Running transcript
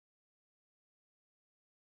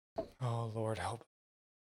Oh, Lord, help.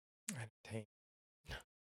 Entertain.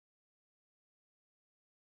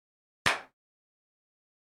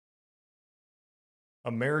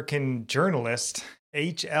 American journalist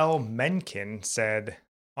H.L. Mencken said,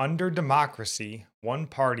 under democracy, one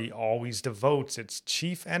party always devotes its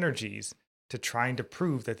chief energies to trying to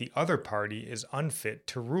prove that the other party is unfit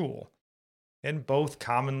to rule, and both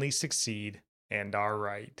commonly succeed and are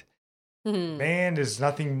right. Hmm. Man, there's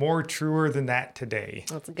nothing more truer than that today.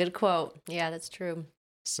 That's a good quote. Yeah, that's true.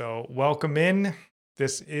 So, welcome in.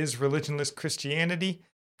 This is Religionless Christianity.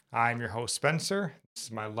 I'm your host, Spencer. This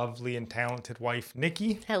is my lovely and talented wife,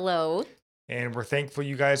 Nikki. Hello. And we're thankful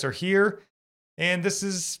you guys are here. And this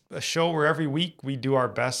is a show where every week we do our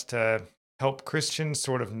best to help Christians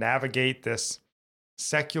sort of navigate this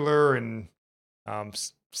secular and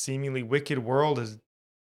seemingly wicked world, as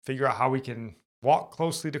figure out how we can walk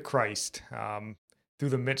closely to Christ through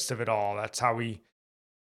the midst of it all. That's how we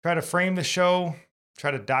try to frame the show,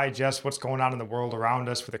 try to digest what's going on in the world around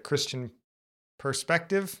us with a Christian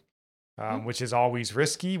perspective, which is always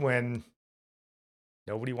risky when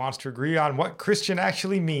nobody wants to agree on what Christian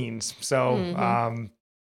actually means. So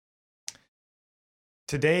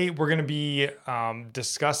today we're going to be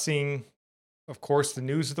discussing, of course, the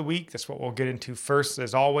news of the week. That's what we'll get into first,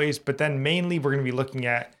 as always. But then mainly we're going to be looking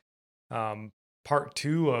at part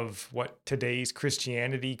two of what today's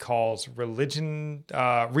Christianity calls reimagining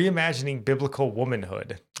biblical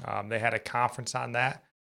womanhood. They had a conference on that.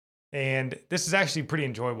 And this is actually pretty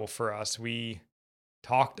enjoyable for us. We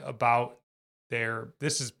talked about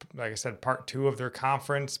this is, like I said, part two of their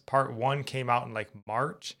conference. Part one came out in like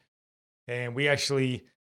March. And we actually,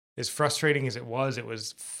 as frustrating as it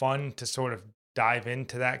was fun to sort of dive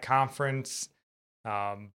into that conference,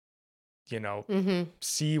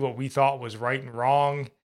 see what we thought was right and wrong.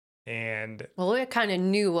 And Well, we kind of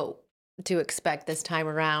knew what to expect this time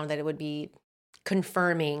around, that it would be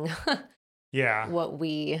confirming yeah. what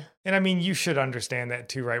we... And I mean, you should understand that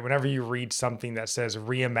too, right? Whenever you read something that says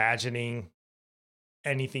reimagining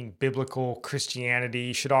anything biblical, Christianity,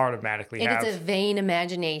 you should automatically have... It's a vain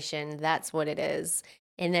imagination. That's what it is.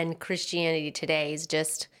 And then Christianity today is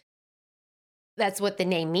just... That's what the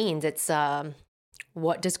name means. It's...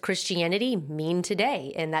 what does Christianity mean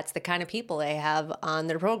today? And that's the kind of people they have on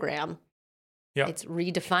their program. Yep. It's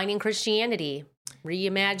redefining Christianity,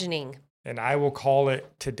 reimagining. And I will call it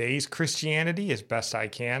today's Christianity as best I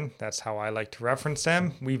can. That's how I like to reference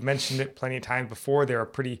them. We've mentioned it plenty of times before. They're a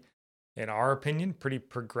pretty, in our opinion, pretty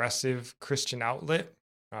progressive Christian outlet.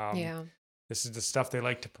 This is the stuff they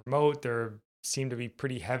like to promote. They seem to be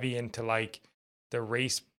pretty heavy into like the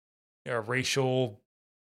racial,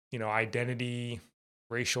 identity,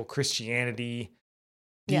 racial Christianity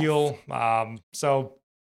deal. Yes. So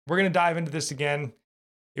we're going to dive into this again.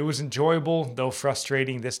 It was enjoyable, though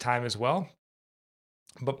frustrating this time as well.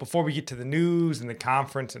 But before we get to the news and the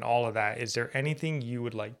conference and all of that, is there anything you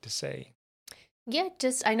would like to say? Yeah,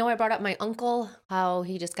 I know I brought up my uncle, how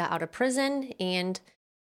he just got out of prison, and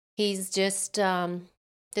he's just having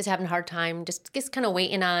a hard time, just kind of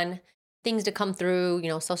waiting on things to come through,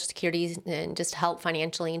 Social Security and just help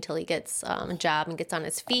financially until he gets a job and gets on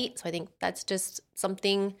his feet. So I think that's just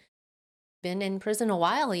something, been in prison a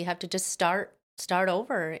while, you have to just start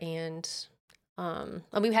over. And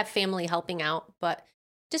we have family helping out, but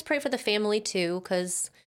just pray for the family too, because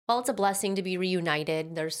while it's a blessing to be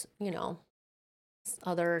reunited, there's,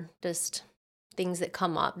 other just things that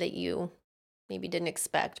come up that you maybe didn't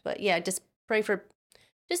expect. But yeah, just pray for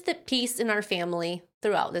just the peace in our family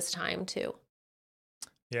throughout this time too.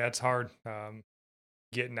 Yeah, it's hard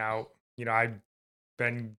getting out. I've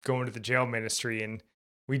been going to the jail ministry, and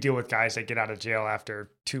we deal with guys that get out of jail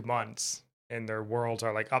after 2 months and their worlds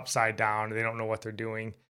are like upside down. They don't know what they're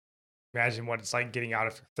doing. Imagine what it's like getting out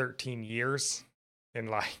after 13 years and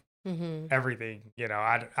like everything,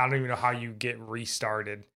 I don't even know how you get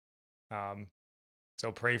restarted.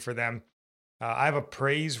 So pray for them. I have a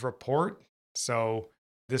praise report. So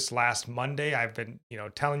this last Monday, I've been,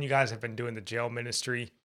 telling you guys I've been doing the jail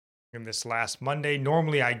ministry. And this last Monday,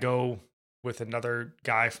 normally I go with another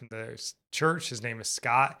guy from the church. His name is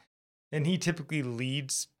Scott, and he typically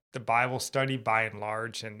leads the Bible study by and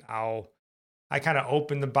large. And I kind of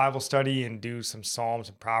open the Bible study and do some Psalms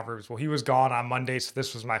and Proverbs. Well, he was gone on Monday, so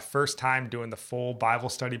this was my first time doing the full Bible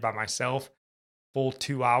study by myself, full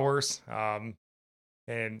 2 hours.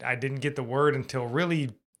 And I didn't get the word until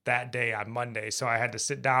really that day on Monday. So I had to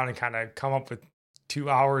sit down and kind of come up with 2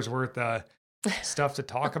 hours worth of stuff to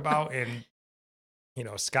talk about. And,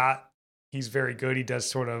 Scott, he's very good. He does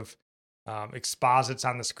sort of exposits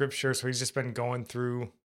on the scripture. So he's just been going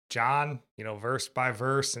through John, verse by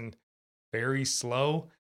verse and very slow.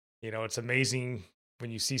 It's amazing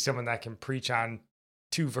when you see someone that can preach on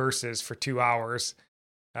 2 verses for 2 hours.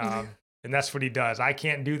 And that's what he does. I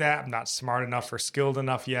can't do that. I'm not smart enough or skilled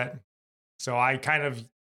enough yet. So I kind of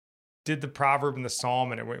did the proverb and the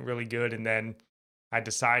psalm, and it went really good. And then I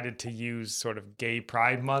decided to use sort of Gay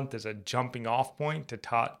Pride Month as a jumping off point to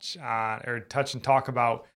touch and talk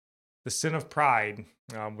about the sin of pride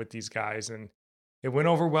with these guys. And it went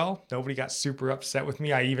over well. Nobody got super upset with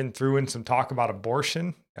me. I even threw in some talk about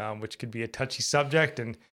abortion, which could be a touchy subject,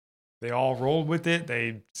 and they all rolled with it.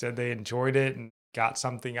 They said they enjoyed it and got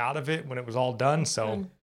something out of it when it was all done. So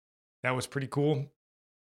that was pretty cool.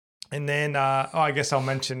 And then, I guess I'll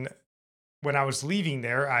mention when I was leaving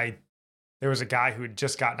there was a guy who had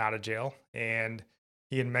just gotten out of jail, and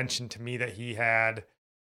he had mentioned to me that he had,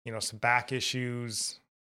 some back issues,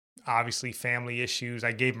 obviously family issues.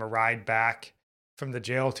 I gave him a ride back from the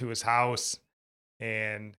jail to his house,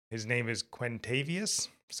 and his name is Quintavious.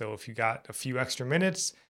 So if you got a few extra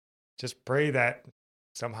minutes, just pray that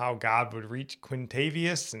somehow God would reach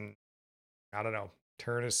Quintavious and, I don't know,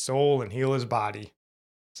 turn his soul and heal his body.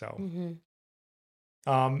 So,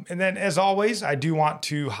 and then as always, I do want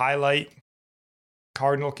to highlight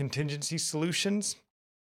Cardinal Contingency Solutions.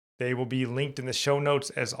 They will be linked in the show notes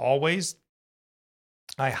as always.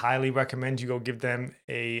 I highly recommend you go give them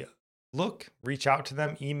a look, reach out to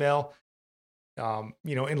them, email,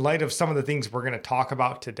 in light of some of the things we're going to talk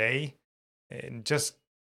about today, and just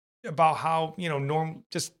about how,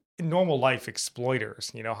 just in normal life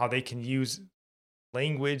exploiters, how they can use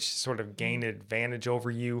language to sort of gain an advantage over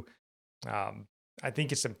you. I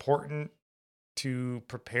think it's important to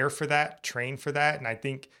prepare for that, train for that. And I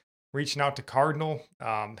think reaching out to Cardinal,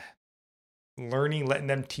 letting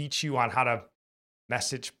them teach you on how to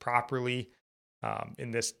message properly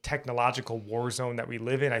in this technological war zone that we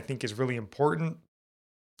live in, I think is really important.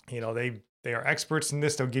 They are experts in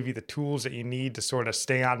this. They'll give you the tools that you need to sort of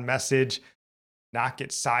stay on message, not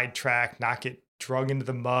get sidetracked, not get drug into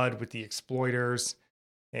the mud with the exploiters,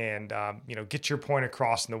 and get your point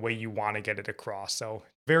across in the way you want to get it across. So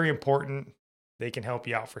very important. They can help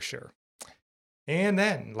you out for sure. And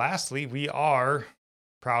then lastly, we are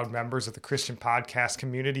proud members of the Christian podcast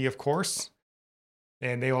community, of course.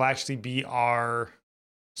 And they will actually be our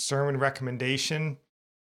sermon recommendation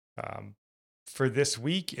for this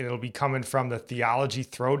week. And it'll be coming from the Theology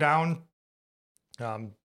Throwdown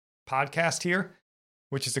podcast here,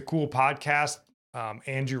 which is a cool podcast.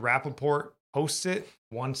 Andrew Rappaport hosts it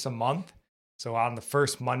once a month. So on the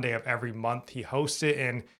first Monday of every month, he hosts it.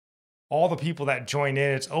 And all the people that join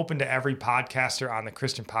in, it's open to every podcaster on the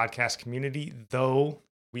Christian podcast community, though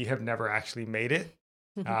we have never actually made it.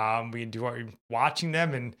 We enjoy watching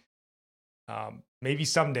them, and maybe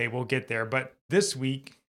someday we'll get there. But this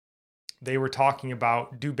week, they were talking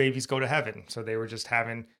about, do babies go to heaven? So they were just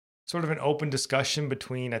having sort of an open discussion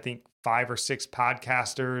between, I think, 5 or 6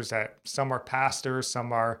 podcasters. That some are pastors,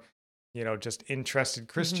 some are, just interested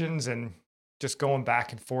Christians, and just going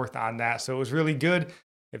back and forth on that. So it was really good.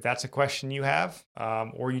 If that's a question you have,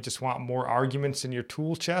 or you just want more arguments in your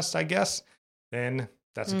tool chest, I guess, then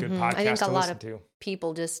that's a good podcast I think to a lot listen of to.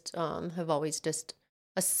 people just have always just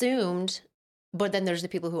assumed, but then there's the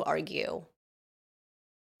people who argue,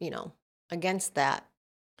 against that,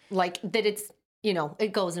 like that it's,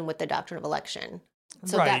 it goes in with the doctrine of election.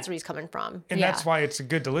 So that's where he's coming from. And that's why it's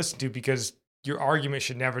good to listen to, because your argument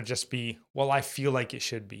should never just be, well, I feel like it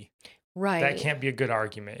should be. Right. That can't be a good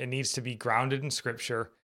argument. It needs to be grounded in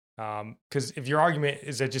scripture. Because if your argument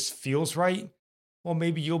is that it just feels right, well,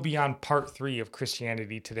 maybe you'll be on part 3 of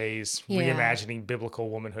Christianity Today's Reimagining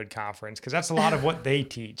Biblical Womanhood conference, because that's a lot of what they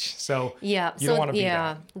teach. So you don't want to be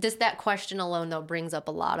that. Just that question alone, though, brings up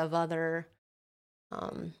a lot of other,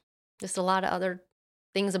 just a lot of other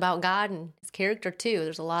things about God and his character, too.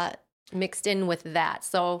 There's a lot mixed in with that.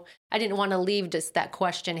 So I didn't want to leave just that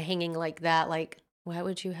question hanging like that. Like, why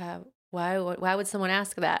would someone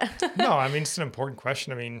ask that? No, I mean, it's an important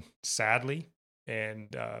question. I mean, sadly,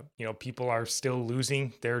 and, people are still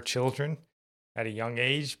losing their children at a young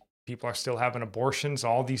age. People are still having abortions,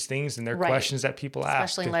 all these things, and they're questions that people ask.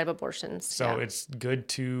 Especially in light of abortions. So it's good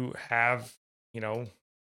to have,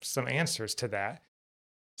 some answers to that.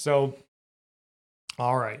 So,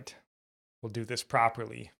 all right, we'll do this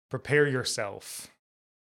properly. Prepare yourself.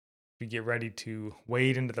 We get ready to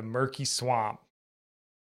wade into the murky swamp.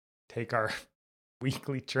 Take our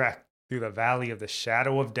weekly trek through the valley of the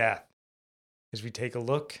shadow of death as we take a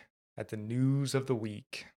look at the news of the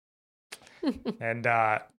week. And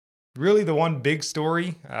really the one big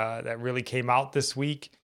story that really came out this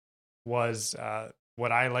week was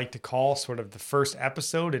what I like to call sort of the first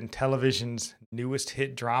episode in television's newest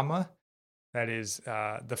hit drama, That is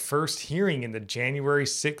the first hearing in the January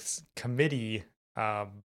 6th committee,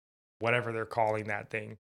 whatever they're calling that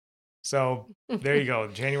thing. So there you go.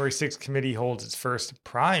 The January 6th committee holds its first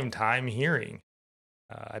prime time hearing.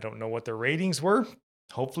 I don't know what the ratings were.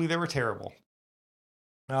 Hopefully they were terrible.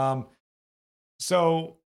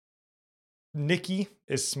 So Nikki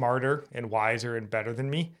is smarter and wiser and better than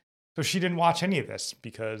me. So she didn't watch any of this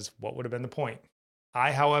because what would have been the point?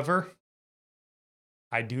 However,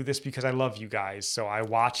 I do this because I love you guys. So I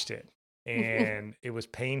watched it and it was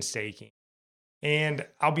painstaking. And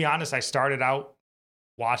I'll be honest, I started out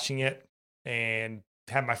watching it and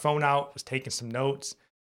had my phone out, was taking some notes.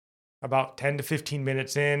 About 10 to 15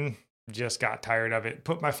 minutes in, just got tired of it,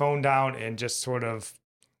 put my phone down and just sort of,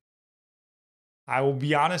 I will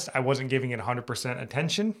be honest, I wasn't giving it 100%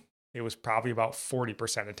 attention. It was probably about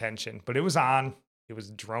 40% attention, but it was on. It was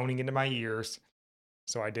droning into my ears.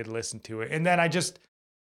 So I did listen to it. And then I just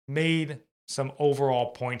made some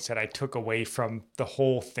overall points that I took away from the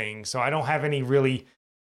whole thing. So I don't have any really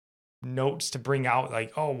notes to bring out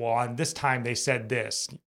like, oh, well, on this time they said this.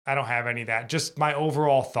 I don't have any of that. Just my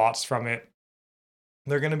overall thoughts from it.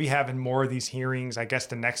 They're going to be having more of these hearings. I guess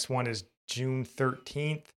the next one is June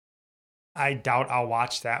 13th. I doubt I'll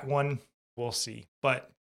watch that one. We'll see. But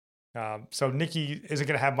so Nikki isn't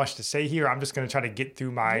going to have much to say here. I'm just going to try to get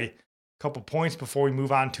through my couple points before we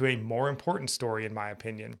move on to a more important story, in my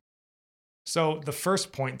opinion. So the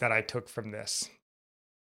first point that I took from this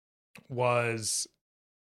was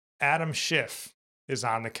Adam Schiff is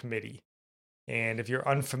on the committee. And if you're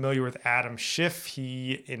unfamiliar with Adam Schiff,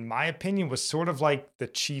 he, in my opinion, was sort of like the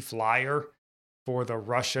chief liar for the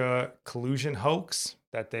Russia collusion hoax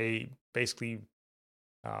that they basically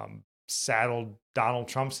saddled Donald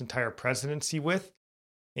Trump's entire presidency with.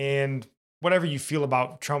 And whatever you feel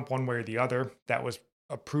about Trump one way or the other, that was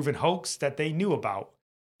a proven hoax that they knew about.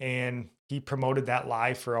 And he promoted that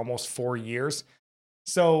lie for almost 4 years.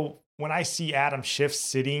 So when I see Adam Schiff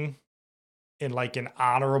sitting in like an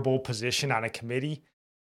honorable position on a committee,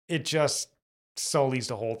 it just sullies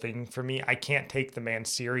the whole thing for me. I can't take the man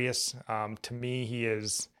serious. To me, he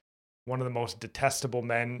is one of the most detestable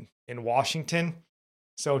men in Washington.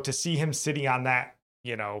 So to see him sitting on that,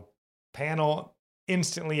 panel,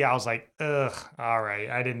 instantly I was like, ugh, all right.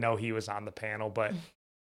 I didn't know he was on the panel, but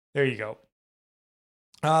there you go.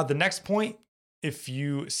 The next point, if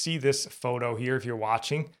you see this photo here, if you're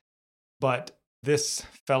watching, but this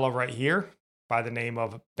fellow right here by the name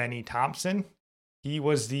of Benny Thompson, he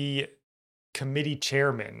was the committee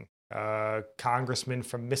chairman, congressman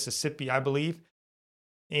from Mississippi, I believe.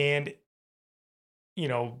 And,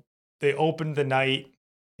 they opened the night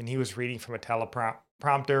and he was reading from a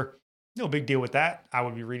teleprompter. No big deal with that. I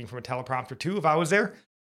would be reading from a teleprompter too if I was there.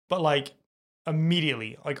 But like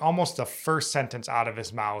immediately, like almost the first sentence out of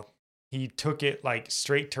his mouth, he took it like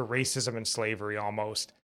straight to racism and slavery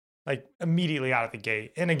almost, like immediately out of the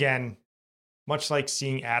gate. And again, much like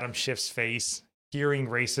seeing Adam Schiff's face, hearing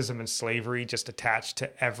racism and slavery just attached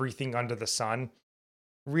to everything under the sun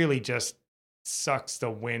really just sucks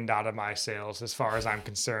the wind out of my sails as far as I'm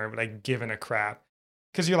concerned, like giving a crap.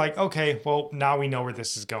 Because you're like, okay, well, now we know where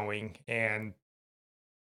this is going. And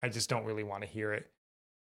I just don't really want to hear it.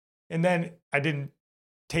 And then I didn't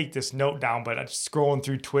take this note down, but I'm scrolling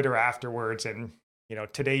through Twitter afterwards and,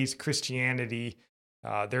 today's Christianity,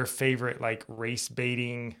 their favorite like race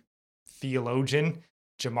baiting theologian,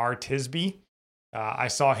 Jamar Tisby. I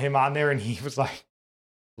saw him on there and he was like,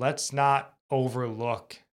 let's not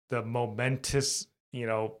overlook the momentous,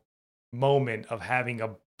 moment of having a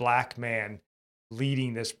black man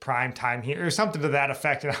leading this prime time here or something to that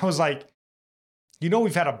effect. And I was like,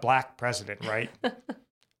 we've had a black president, right?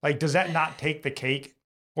 Like, does that not take the cake?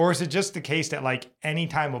 Or is it just the case that like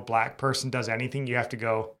anytime a black person does anything, you have to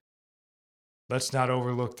go, let's not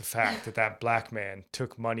overlook the fact that that black man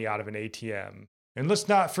took money out of an ATM. And let's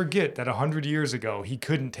not forget that 100 years ago, he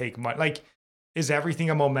couldn't take money. Like, is everything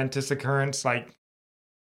a momentous occurrence? Like,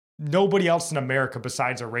 nobody else in America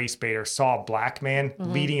besides a race baiter saw a black man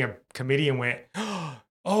leading a committee and went,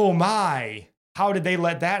 oh my, how did they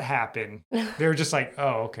let that happen? They were just like,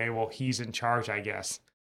 oh, okay, well, he's in charge, I guess.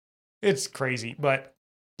 It's crazy. But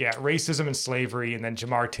yeah, racism and slavery. And then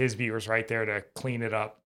Jamar Tisby was right there to clean it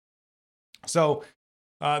up. So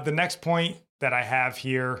the next point that I have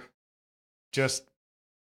here, just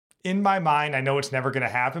in my mind, I know it's never going to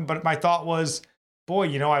happen, but my thought was,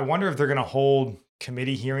 boy, I wonder if they're going to hold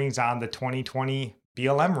committee hearings on the 2020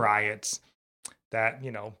 BLM riots that,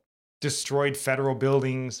 destroyed federal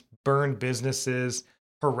buildings, burned businesses,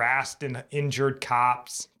 harassed and injured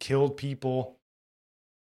cops, killed people.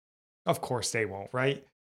 Of course they won't, right?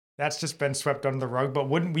 that's just been swept under the rug. But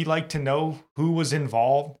wouldn't we like to know who was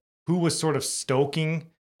involved, who was sort of stoking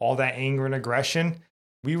all that anger and aggression?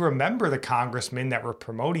 We remember the congressmen that were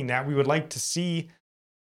promoting that. We would like to see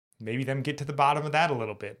maybe them get to the bottom of that a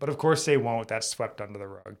little bit. But of course they won't. That's swept under the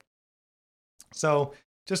rug. So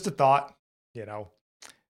just a thought, you know.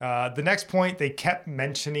 The next point, they kept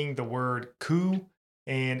mentioning the word coup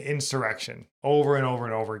and insurrection over and over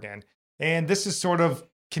and over again. And this is sort of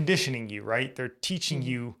conditioning you, right? They're teaching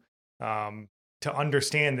you to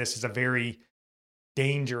understand this is a very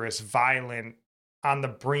dangerous, violent, on the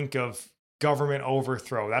brink of government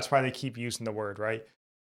overthrow. That's why they keep using the word, right?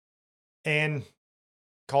 And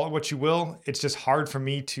call it what you will. It's just hard for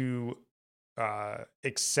me to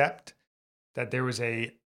accept that there was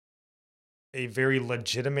a very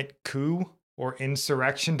legitimate coup or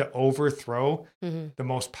insurrection to overthrow the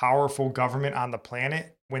most powerful government on the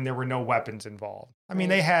planet when there were no weapons involved. I mean,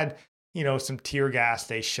 they had, some tear gas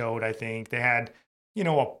they showed, I think. They had,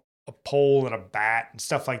 a pole and a bat and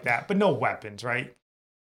stuff like that, but no weapons, right?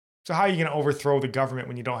 So how are you going to overthrow the government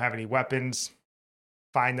when you don't have any weapons?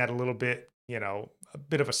 Find that a little bit, a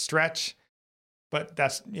bit of a stretch, but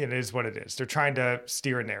it is what it is. They're trying to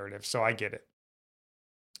steer a narrative, so I get it.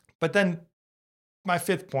 But then my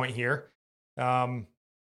fifth point here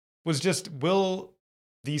was just, will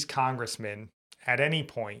these congressmen at any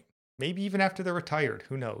point, maybe even after they're retired,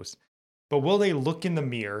 who knows, but will they look in the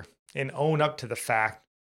mirror and own up to the fact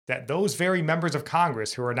that those very members of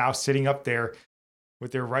Congress who are now sitting up there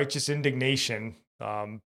with their righteous indignation,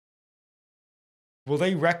 will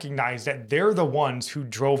they recognize that they're the ones who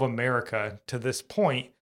drove America to this point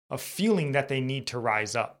of feeling that they need to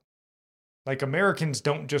rise up? Like, Americans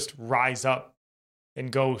don't just rise up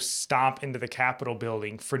and go stomp into the Capitol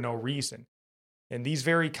building for no reason. And these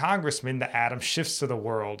very congressmen, the Adam Schiffs of the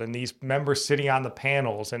world, and these members sitting on the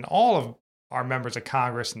panels, and all of our members of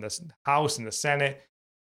Congress in the House and the Senate,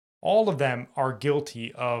 all of them are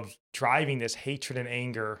guilty of driving this hatred and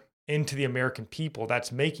anger into the American people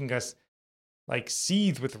that's making us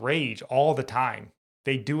seethe with rage all the time.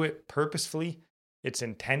 They do it purposefully. It's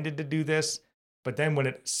intended to do this. But then when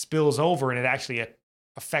it spills over and it actually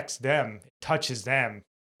affects them, it touches them,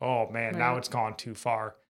 oh man, now it's gone too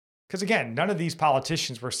far. Because again, none of these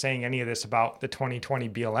politicians were saying any of this about the 2020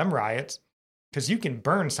 BLM riots, because you can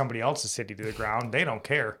burn somebody else's city to the ground. They don't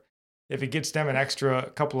care. If it gets them an extra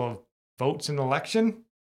couple of votes in the election,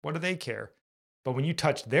 what do they care? But when you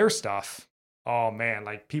touch their stuff, oh man,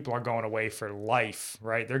 people are going away for life,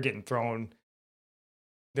 right? They're getting thrown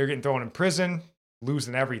in prison,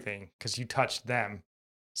 losing everything because you touched them.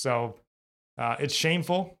 So it's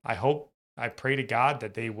shameful. I pray to God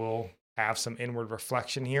that they will have some inward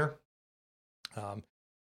reflection here.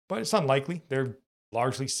 But it's unlikely. They're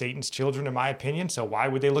largely Satan's children, in my opinion. So why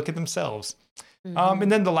would they look at themselves?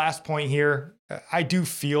 And then the last point here, I do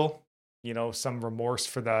feel, some remorse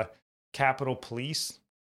for the Capitol Police.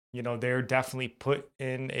 They're definitely put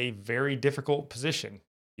in a very difficult position.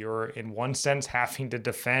 You're, in one sense, having to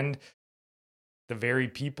defend the very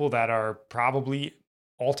people that are probably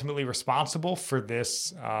ultimately responsible for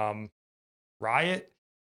this riot,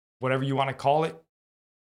 whatever you want to call it.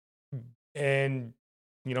 And,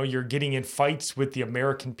 you're getting in fights with the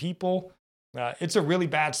American people. It's a really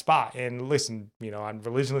bad spot. And listen, on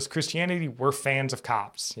Religionless Christianity, we're fans of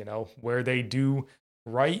cops. Where they do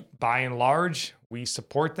right, by and large, we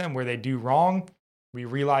support them. Where they do wrong, we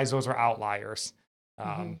realize those are outliers.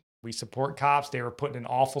 We support cops. They were put in an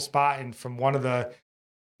awful spot. And from one of the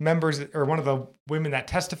members, or one of the women that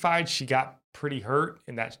testified, she got pretty hurt,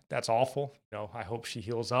 and that's awful. I hope she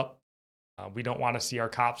heals up. We don't want to see our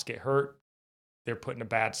cops get hurt. They're put in a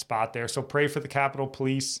bad spot there. So pray for the Capitol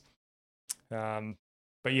Police. But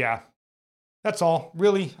yeah, that's all.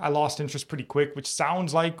 Really, I lost interest pretty quick, which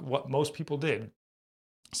sounds like what most people did.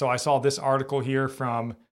 So I saw this article here from,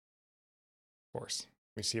 of course,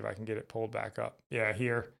 let me see if I can get it pulled back up. Yeah,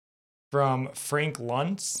 here, from Frank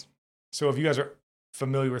Luntz. So if you guys are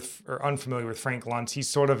familiar with or unfamiliar with Frank Luntz, he's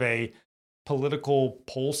sort of a political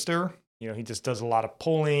pollster. He just does a lot of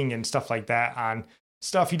polling and stuff like that on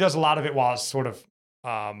stuff. He does a lot of it while it's sort of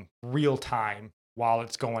real time while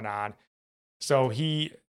it's going on. So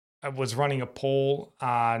he was running a poll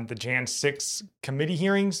on the Jan 6 committee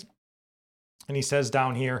hearings. And he says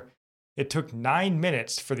down here, it took 9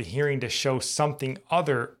 minutes for the hearing to show something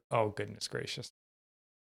other. Oh, goodness gracious.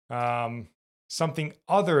 Something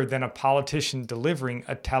other than a politician delivering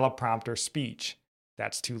a teleprompter speech.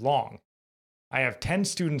 That's too long. I have 10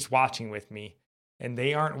 students watching with me, and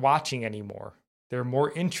they aren't watching anymore. They're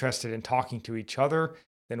more interested in talking to each other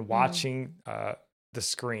than watching the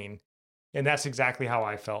screen. And that's exactly how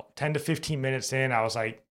I felt. 10 to 15 minutes in, I was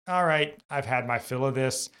like, all right, I've had my fill of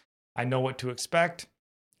this. I know what to expect.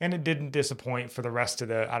 And it didn't disappoint for the rest of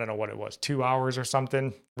the, I don't know what it was, 2 hours or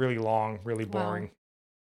something. Really long, really Wow. boring.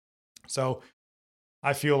 So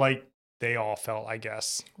I feel like they all felt, I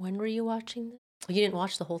guess. When were you watching this? You didn't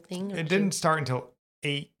watch the whole thing? Or It did you? didn't start until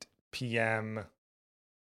 8 p.m.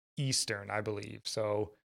 Eastern, I believe.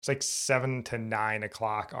 So it's like 7 to 9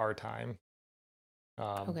 o'clock our time.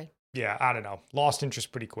 Okay. Yeah, I don't know. Lost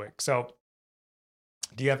interest pretty quick. So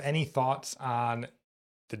do you have any thoughts on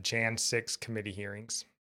the Jan 6 committee hearings?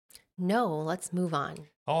 No, let's move on.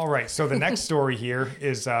 All right. So the next story here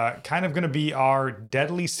is kind of going to be our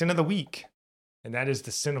deadly sin of the week, and that is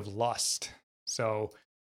the sin of lust. So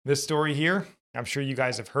this story here, I'm sure you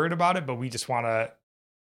guys have heard about it, but we just want to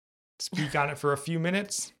speak on it for a few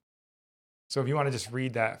minutes. So if you want to just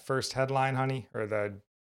read that first headline, honey, or the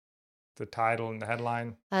title and the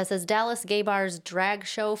headline. It says Dallas gay bar's drag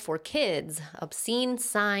show for kids. Obscene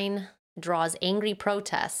sign draws angry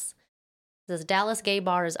protests. It says Dallas gay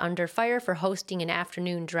bar is under fire for hosting an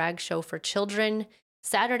afternoon drag show for children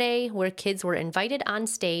Saturday, where kids were invited on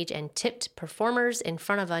stage and tipped performers in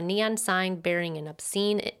front of a neon sign bearing an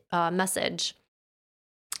obscene message.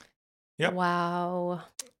 Yep. Wow.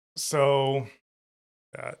 So,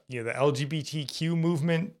 the LGBTQ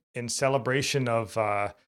movement in celebration of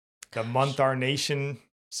the month our nation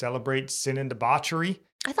celebrates sin and debauchery.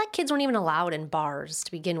 I thought kids weren't even allowed in bars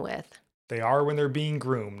to begin with. They are when they're being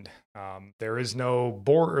groomed. There is no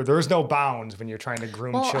bounds when you're trying to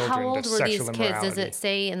groom children how old to were these sexual kids? immorality. Does it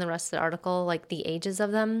say in the rest of the article, like the ages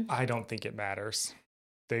of them? I don't think it matters.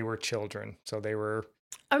 They were children, so they were.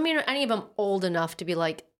 I mean, are any of them old enough to be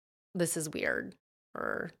like, this is weird,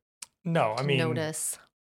 or No, I mean, notice,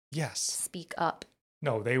 yes, speak up?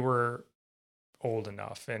 no, they were old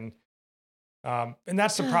enough, and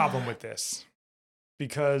that's the problem with this,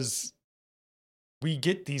 because we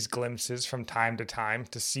get these glimpses from time to time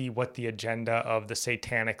to see what the agenda of the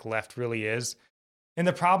satanic left really is. And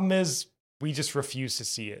the problem is we just refuse to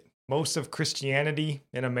see it. Most of Christianity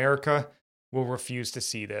in America will refuse to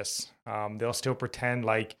see this. They'll still pretend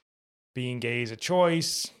like being gay is a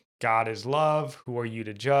choice. God is love. Who are you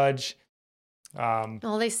to judge?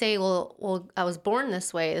 Well, they say, well, I was born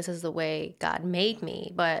this way. This is the way God made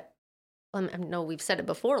me. But I know we've said it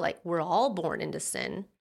before, like we're all born into sin.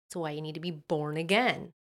 That's why you need to be born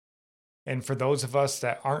again. And for those of us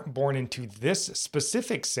that aren't born into this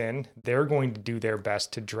specific sin, they're going to do their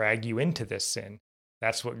best to drag you into this sin.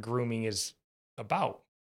 That's what grooming is about.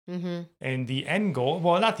 Mm-hmm. And the end goal,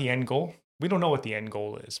 well, not the end goal. We don't know what the end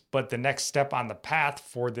goal is, but the next step on the path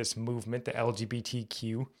for this movement, the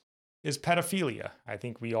LGBTQ, is pedophilia. I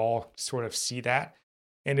think we all sort of see that.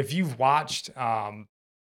 And if you've watched Matt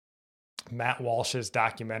Walsh's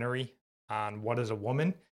documentary on What is a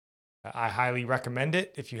Woman, I highly recommend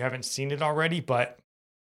it if you haven't seen it already. But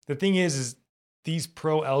the thing is these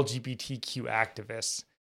pro-LGBTQ activists,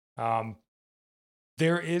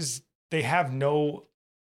 they have no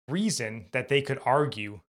reason that they could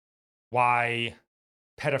argue why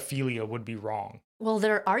pedophilia would be wrong. Well,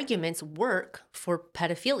 their arguments work for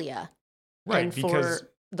pedophilia. Right, and because for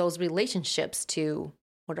those relationships to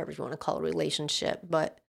whatever you want to call a relationship.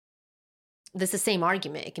 But this is the same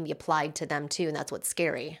argument. It can be applied to them too. And that's what's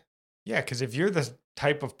scary. yeah, because if you're the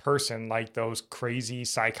type of person like those crazy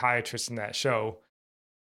psychiatrists in that show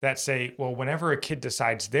that say, well, whenever a kid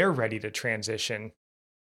decides they're ready to transition,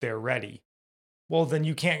 they're ready. Well, then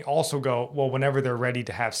you can't also go, well, whenever they're ready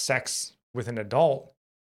to have sex with an adult,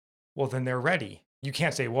 well, then they're ready. You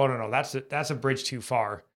can't say, well, no, that's a bridge too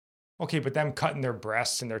far. Okay, but them cutting their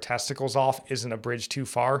breasts and their testicles off isn't a bridge too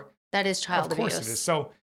far. That is child abuse. Of course it is.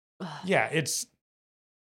 So, yeah,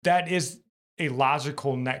 that is a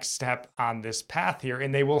logical next step on this path here,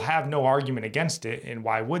 and they will have no argument against it. And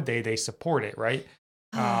why would they? They support it, right?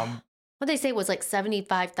 What they say was like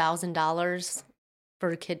 $75,000 for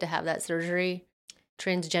a kid to have that surgery,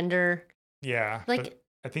 transgender. Yeah, like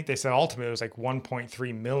I think they said ultimately it was like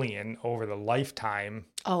 1.3 million over the lifetime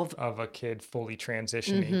of a kid fully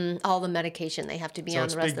transitioning. Mm-hmm, all the medication they have to be on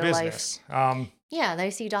the rest of their business. life. Yeah,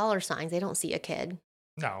 they see dollar signs. They don't see a kid.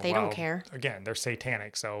 No, they don't care. Again, they're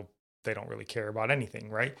satanic, so they don't really care about anything,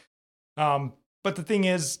 right? But the thing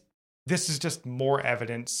is, this is just more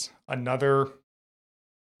evidence, another,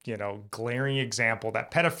 glaring example that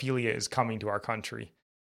pedophilia is coming to our country.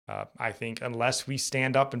 I think unless we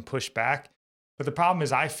stand up and push back. But the problem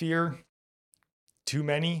is I fear too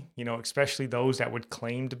many, especially those that would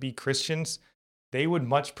claim to be Christians, they would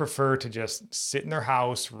much prefer to just sit in their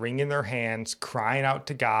house, wringing their hands, crying out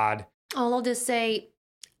to God. Oh, they'll just say,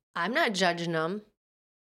 I'm not judging them.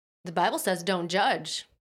 The Bible says don't judge.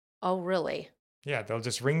 Oh, really? Yeah, they'll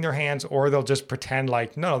just wring their hands, or they'll just pretend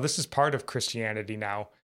like, no, this is part of Christianity now.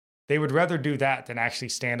 They would rather do that than actually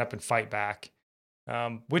stand up and fight back,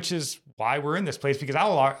 which is why we're in this place. Because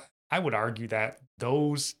I would argue that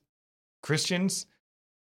those Christians,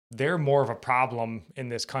 they're more of a problem in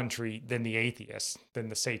this country than the atheists, than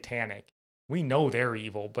the satanic. We know they're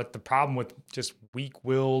evil, but the problem with just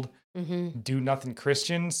weak-willed, do nothing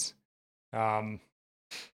Christians,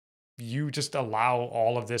 you just allow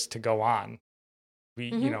all of this to go on.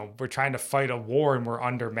 We're trying to fight a war and we're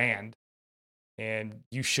undermanned, and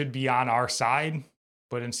you should be on our side,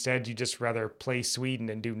 but instead you just rather play Sweden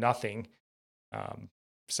and do nothing.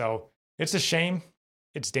 So it's a shame.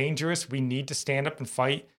 It's dangerous. We need to stand up and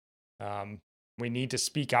fight. We need to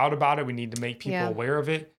speak out about it. We need to make people aware of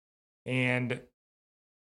it. And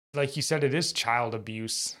like you said, it is child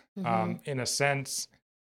abuse, in a sense.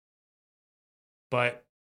 But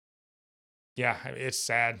yeah, it's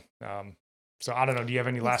sad. So I don't know. Do you have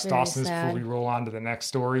any last thoughts on this before we roll on to the next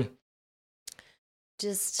story?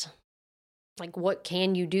 Just like, what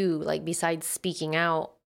can you do, like, besides speaking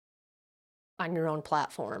out on your own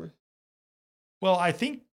platform? Well, I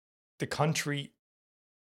think the country,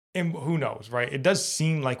 and who knows, right? It does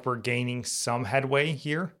seem like we're gaining some headway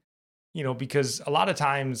here, because a lot of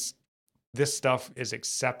times this stuff is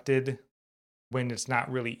accepted when it's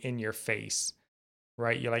not really in your face,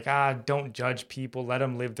 right? You're like, don't judge people, let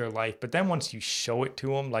them live their life. But then once you show it to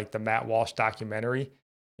them, like the Matt Walsh documentary,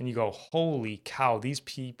 and you go, holy cow, these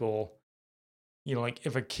people, like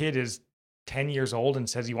if a kid is 10 years old and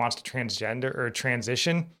says he wants to transgender or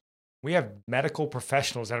transition, we have medical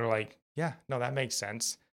professionals that are like, yeah, no, that makes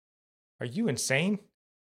sense. Are you insane?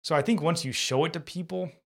 So I think once you show it to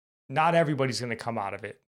people, not everybody's going to come out of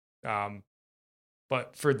it.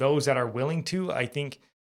 But for those that are willing to, I think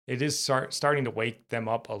it is starting to wake them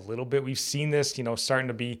up a little bit. We've seen this, starting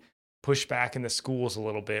to be pushed back in the schools a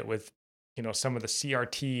little bit with, some of the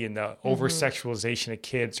CRT and the over-sexualization of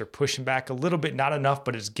kids are pushing back a little bit, not enough,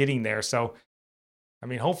 but it's getting there. So, I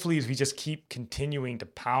mean, hopefully as we just keep continuing to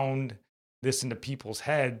pound this into people's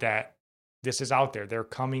head that this is out there. They're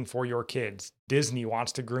coming for your kids. Disney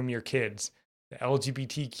wants to groom your kids. The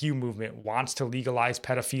LGBTQ movement wants to legalize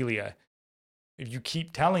pedophilia. If you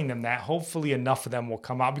keep telling them that, hopefully enough of them will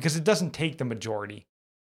come out, because it doesn't take the majority.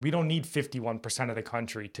 We don't need 51% of the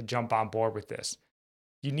country to jump on board with this.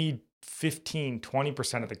 You need 15,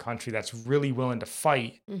 20% of the country that's really willing to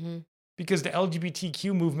fight, because the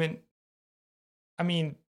LGBTQ movement, I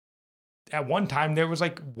mean, at one time there was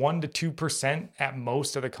like 1% to 2% at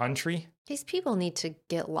most of the country. These people need to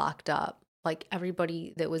get locked up. Like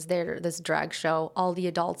everybody that was there, this drag show, all the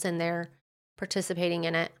adults in there participating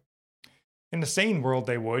in it. In the sane world,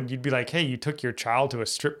 they would. You'd be like, hey, you took your child to a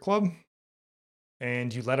strip club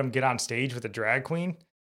and you let them get on stage with a drag queen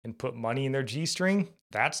and put money in their G-string.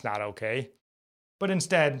 That's not okay. But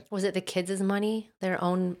instead... Was it the kids' money? Their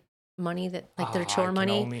own money, that like their chore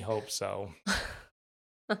money? I can only hope so.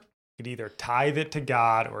 Could either tithe it to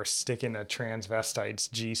God or stick in a transvestite's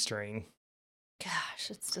G-string. Gosh,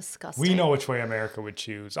 it's disgusting. We know which way America would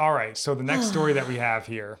choose. All right, so the next story that we have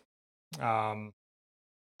here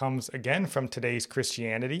comes again from Today's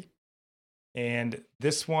Christianity. And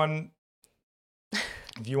this one,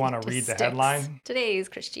 if you want to read the headline. Today's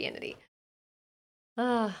Christianity.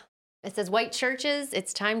 It says, white churches,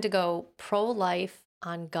 it's time to go pro-life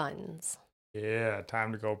on guns. Yeah,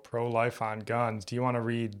 time to go pro-life on guns. Do you want to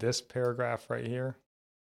read this paragraph right here?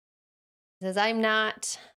 It says, I'm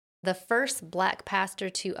not the first Black pastor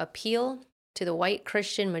to appeal to the white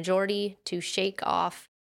Christian majority to shake off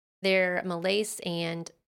their malaise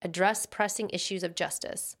and address pressing issues of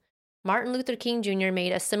justice. Martin Luther King Jr.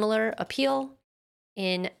 made a similar appeal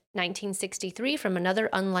in 1963 from another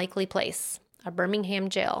unlikely place, a Birmingham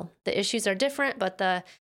jail. The issues are different, but the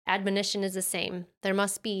admonition is the same. There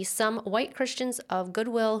must be some white Christians of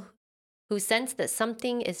goodwill who sense that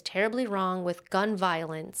something is terribly wrong with gun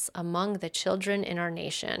violence among the children in our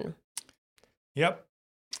nation. Yep.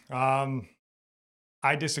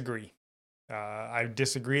 I disagree. I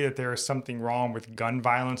disagree that there is something wrong with gun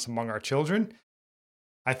violence among our children.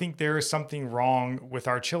 I think there is something wrong with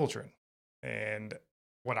our children. And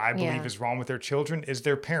what I believe is wrong with their children is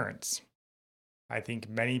their parents. I think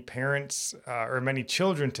many parents or many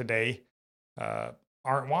children today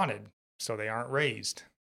aren't wanted, so they aren't raised,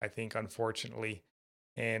 I think, unfortunately.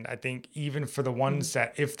 And I think even for the ones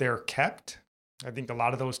that, if they're kept, I think a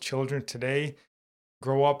lot of those children today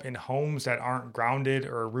grow up in homes that aren't grounded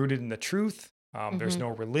or rooted in the truth. There's no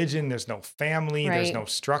religion, there's no family, there's no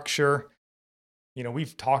structure.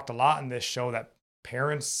 We've talked a lot in this show that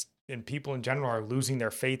parents and people in general are losing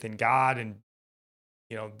their faith in God, and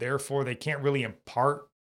therefore they can't really impart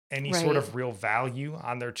any sort Right. of real value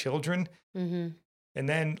on their children. Mm-hmm. And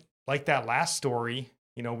then, like that last story,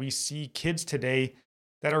 we see kids today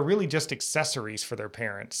that are really just accessories for their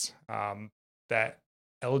parents. That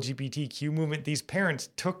LGBTQ movement, these parents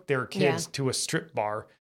took their Yeah. kids to a strip bar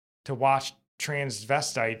to watch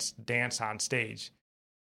transvestites dance on stage.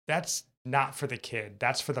 That's not for the kid,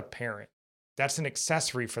 that's for the parent. That's an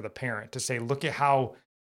accessory for the parent to say, look at how,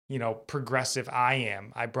 progressive I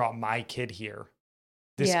am. I brought my kid here.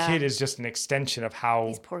 This Yeah. kid is just an extension of These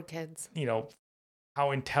how, poor kids.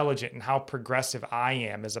 how intelligent and how progressive I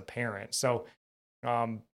am as a parent. So,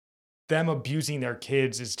 them abusing their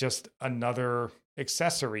kids is just another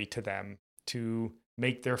accessory to them to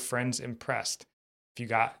make their friends impressed. If you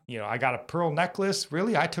got, I got a pearl necklace.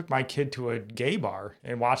 Really? I took my kid to a gay bar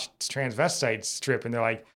and watched transvestites strip, and they're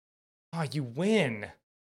like, oh, you win.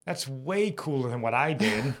 That's way cooler than what I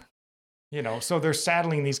did. So they're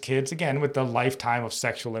saddling these kids again with the lifetime of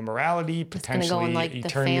sexual immorality, It's gonna go in potentially like the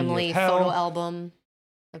eternity of family photo hell. album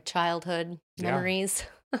of childhood Yeah. memories.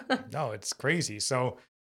 No, it's crazy. So,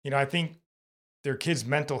 I think their kids'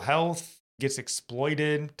 mental health gets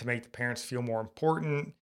exploited to make the parents feel more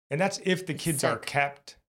important. And that's if the It's kids are sick.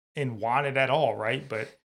 kept and wanted at all, right?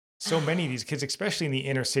 But so many of these kids, especially in the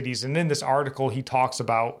inner cities, and in this article, he talks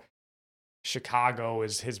about Chicago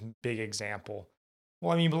as his big example.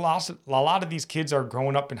 Well, I mean, a lot of these kids are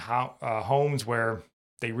growing up in homes where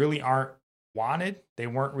they really aren't wanted, they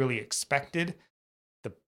weren't really expected.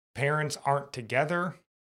 The parents aren't together.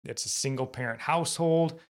 It's a single parent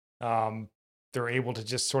household. They're able to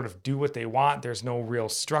just sort of do what they want. There's no real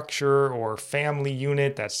structure or family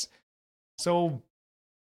unit. So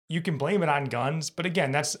you can blame it on guns, but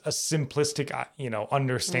again, that's a simplistic, Mm-hmm.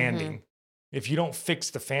 understanding. If you don't fix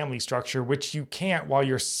the family structure, which you can't while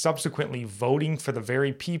you're subsequently voting for the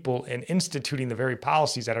very people and instituting the very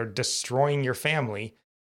policies that are destroying your family,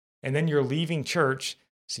 and then you're leaving church,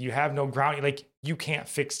 so you have no ground, like you can't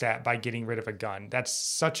fix that by getting rid of a gun. That's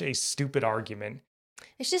such a stupid argument.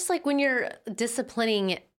 It's just like when you're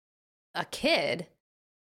disciplining a kid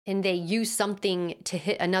and they use something to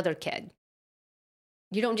hit another kid.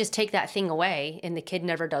 You don't just take that thing away and the kid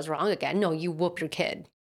never does wrong again. No, you whoop your kid.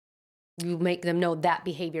 You make them know that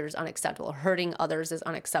behavior is unacceptable. Hurting others is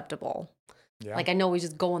unacceptable. Yeah. Like I know we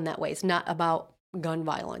just going that way. It's not about gun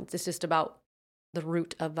violence. It's just about the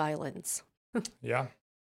root of violence. Yeah.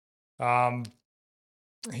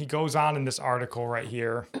 He goes on in this article right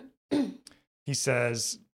here. He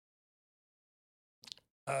says,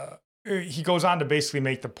 he goes on to basically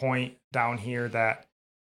make the point down here that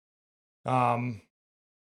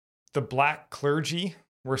the black clergy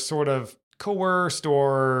were sort of coerced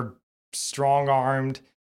or strong armed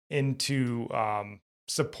into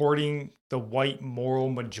supporting the white moral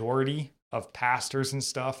majority of pastors and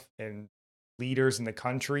stuff and leaders in the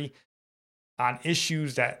country on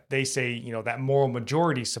issues that they say, that moral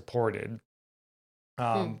majority supported,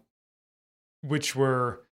 which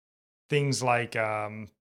were things like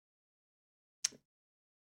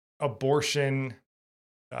abortion.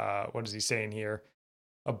 What is he saying here?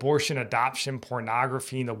 Abortion, adoption,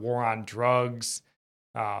 pornography, and the war on drugs.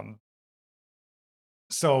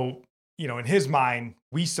 So, in his mind,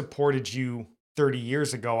 we supported you 30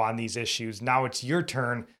 years ago on these issues. Now it's your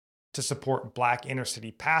turn to support black inner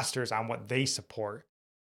city pastors on what they support.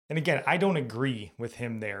 And again, I don't agree with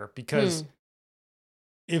him there because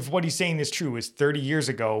if what he's saying is true, is 30 years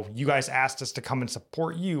ago, you guys asked us to come and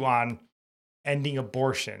support you on ending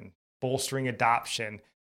abortion, bolstering adoption.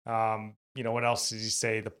 What else does he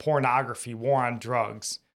say? The pornography, war on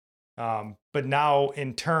drugs. But now,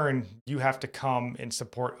 in turn, you have to come and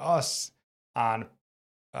support us on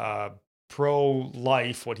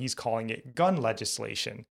pro-life, what he's calling it, gun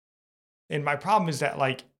legislation. And my problem is that,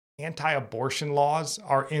 like, anti-abortion laws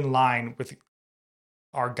are in line with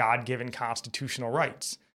our God-given constitutional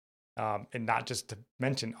rights. And not just to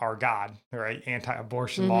mention our God, right?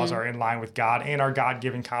 Anti-abortion laws are in line with God and our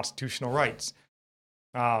God-given constitutional rights.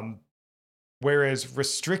 Whereas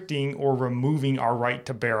restricting or removing our right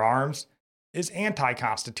to bear arms is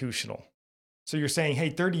anti-constitutional. So you're saying,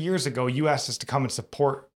 hey, 30 years ago, you asked us to come and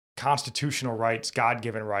support constitutional rights,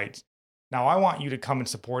 God-given rights. Now I want you to come and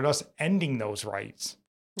support us ending those rights.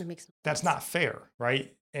 That makes sense. That's not fair,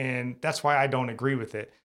 right? And that's why I don't agree with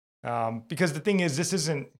it. Because the thing is, this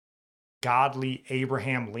isn't godly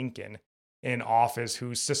Abraham Lincoln in office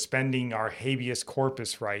who's suspending our habeas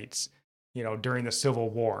corpus rights, during the Civil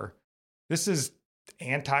War. This is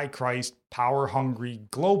antichrist, power-hungry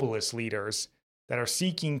globalist leaders that are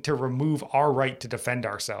seeking to remove our right to defend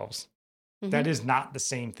ourselves. That is not the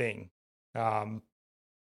same thing.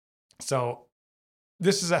 So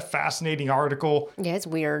this is a fascinating article. Yeah, it's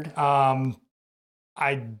weird.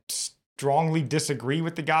 I strongly disagree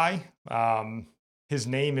with the guy. His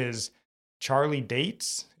name is Charlie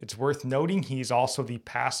Dates. It's worth noting he's also the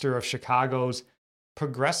pastor of Chicago's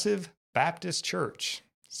Progressive Baptist Church.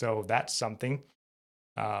 So that's something.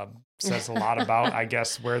 Says a lot about, I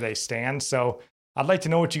guess, where they stand. So I'd like to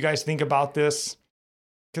know what you guys think about this.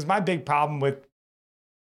 Because my big problem with,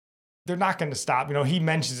 they're not going to stop. He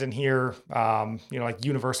mentions in here, like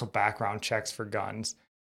universal background checks for guns.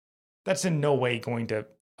 That's in no way going to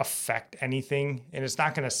affect anything. And it's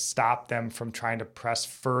not going to stop them from trying to press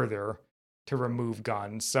further to remove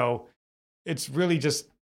guns. So it's really just,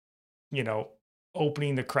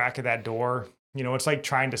 opening the crack of that door. It's like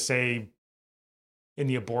trying to say in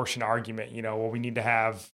the abortion argument, well, we need to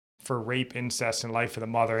have for rape, incest, and life of the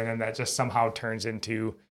mother. And then that just somehow turns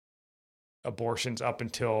into abortions up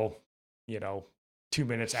until, 2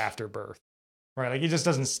 minutes after birth, right? Like it just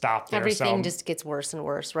doesn't stop there. Everything just gets worse and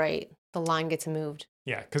worse, right? The line gets moved.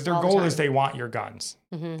 Yeah, because their goal is they want your guns.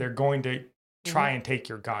 Mm-hmm. They're going to try and take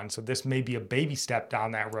your gun. So this may be a baby step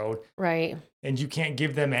down that road. Right. And you can't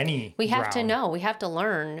give them any We have ground. to know. We have to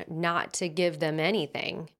learn not to give them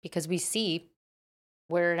anything because we see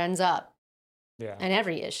where it ends up. Yeah. In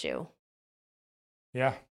every issue.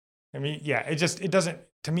 Yeah. I mean, yeah, it doesn't,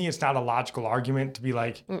 to me, it's not a logical argument to be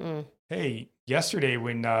like, hey, yesterday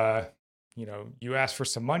when, you asked for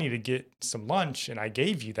some money to get some lunch and I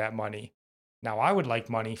gave you that money. Now I would like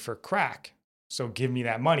money for crack. So give me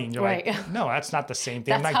that money. And you're like, no, that's not the same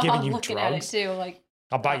thing. I'm not giving you drugs. At it too. Like,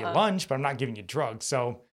 I'll buy you lunch, but I'm not giving you drugs.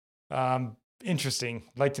 So interesting.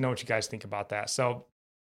 I'd like to know what you guys think about that. So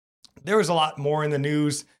there was a lot more in the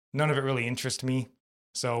news. None of it really interests me.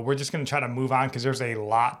 So we're just going to try to move on because there's a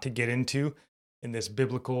lot to get into in this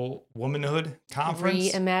biblical womanhood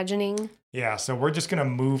conference. Reimagining. Yeah. So we're just going to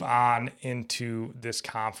move on into this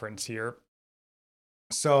conference here.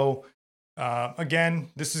 So again,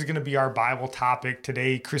 this is going to be our Bible topic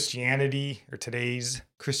today, today's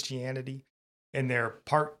Christianity in their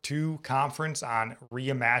part 2 conference on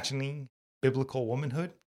reimagining biblical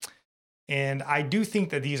womanhood. And I do think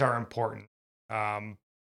that these are important.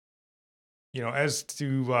 As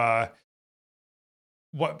to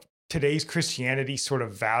what today's Christianity sort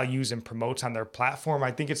of values and promotes on their platform,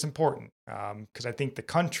 I think it's important because I think the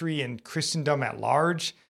country and Christendom at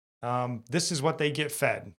large, this is what they get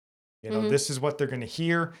fed. This is what they're going to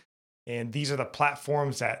hear. And these are the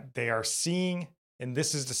platforms that they are seeing. And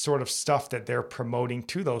this is the sort of stuff that they're promoting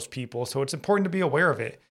to those people. So it's important to be aware of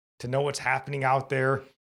it, to know what's happening out there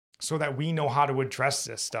so that we know how to address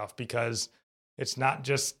this stuff, because it's not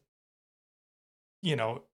just,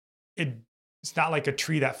 it's not like a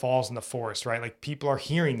tree that falls in the forest, right? Like people are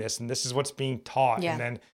hearing this and this is what's being taught. Yeah. And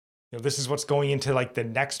then, this is what's going into like the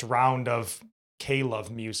next round of K-Love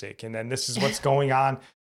music. And then this is what's going on,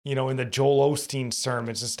 in the Joel Osteen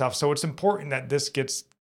sermons and stuff. So it's important that this gets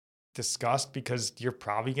discussed because you're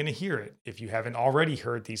probably going to hear it if you haven't already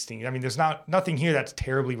heard these things. I mean, there's nothing here that's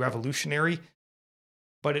terribly revolutionary,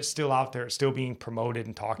 but it's still out there. It's still being promoted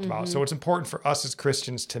and talked about. So it's important for us as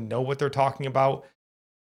Christians to know what they're talking about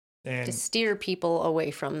and to steer people away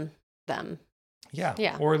from them. Yeah.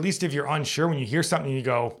 Yeah. Or at least if you're unsure, when you hear something, you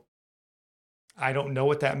go, I don't know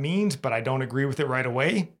what that means, but I don't agree with it right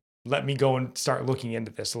away. Let me go and start looking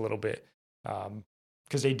into this a little bit.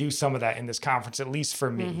 Because they do some of that in this conference, at least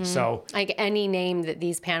for me. So like any name that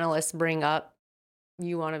these panelists bring up,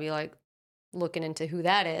 you want to be like looking into who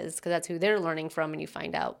that is, because that's who they're learning from, and you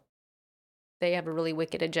find out they have a really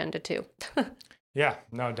wicked agenda too. Yeah,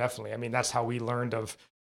 no, definitely. I mean, that's how we learned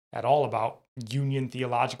at all about Union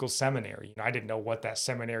Theological Seminary. I didn't know what that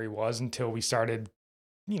seminary was until we started,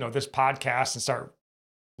 this podcast and start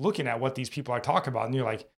looking at what these people are talking about. And you're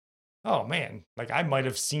like, oh man, like I might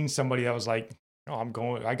have seen somebody that was like,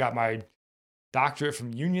 oh, I got my doctorate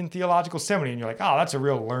from Union Theological Seminary. And you're like, oh, that's a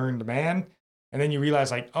real learned man. And then you realize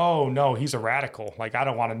like, oh no, he's a radical. Like I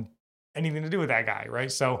don't want anything to do with that guy.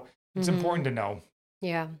 Right. So it's important to know.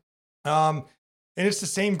 Yeah. And it's the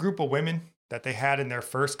same group of women that they had in their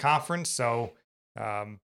first conference. So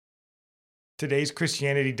today's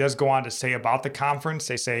Christianity does go on to say about the conference,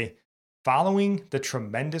 they say, following the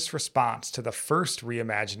tremendous response to the first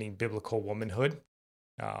Reimagining Biblical Womanhood.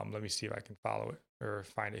 Let me see if I can follow it or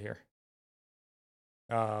find it here.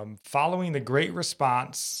 Following the great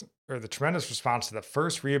response or the tremendous response to the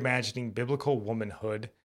first Reimagining Biblical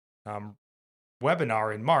Womanhood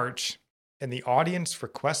webinar in March and the audience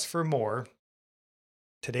requests for more,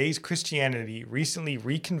 today's Christianity recently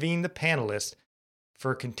reconvened the panelists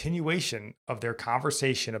for a continuation of their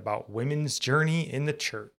conversation about women's journey in the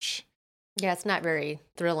church. Yeah, it's not very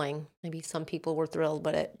thrilling. Maybe some people were thrilled,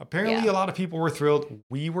 but Apparently, yeah. a lot of people were thrilled.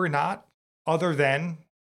 We were not, other than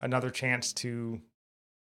another chance to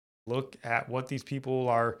look at what these people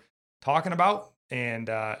are talking about and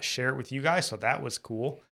share it with you guys. So that was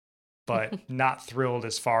cool, but not thrilled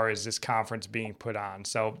as far as this conference being put on.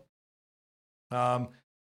 So um,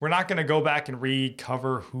 we're not going to go back and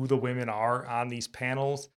recover who the women are on these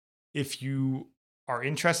panels. If you are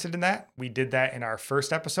interested in that, we did that in our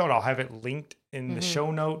first episode. I'll have it linked in the show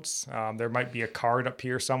notes. There might be a card up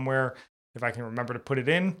here somewhere if I can remember to put it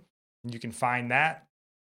in. You can find that.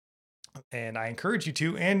 And I encourage you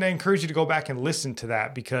to, and I encourage you to go back and listen to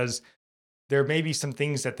that because there may be some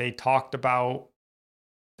things that they talked about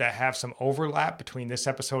that have some overlap between this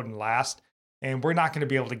episode and last. And we're not going to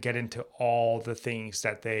be able to get into all the things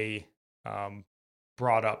that they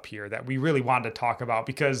brought up here that we really wanted to talk about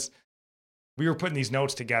because we were putting these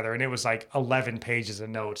notes together and it was like 11 pages of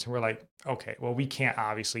notes. And we're like, okay, well, we can't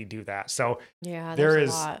obviously do that. So Yeah,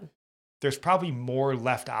 there's a lot. there's probably more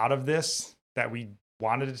left out of this that we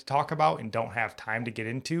wanted to talk about and don't have time to get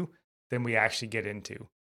into than we actually get into.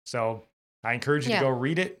 So I encourage you to go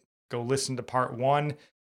read it, go listen to part 1,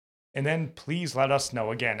 and then please let us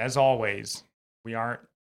know. Again, as always, we aren't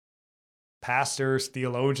pastors,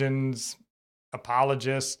 theologians,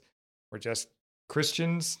 apologists. We're just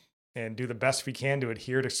Christians and do the best we can to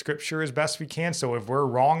adhere to scripture as best we can. So if we're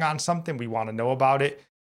wrong on something, we want to know about it.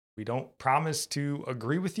 We don't promise to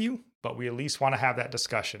agree with you, but we at least want to have that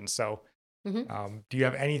discussion. So do you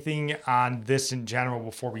have anything on this in general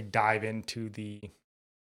before we dive into the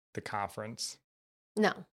conference?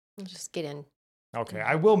 No, we'll just get in. Okay,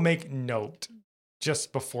 I will make note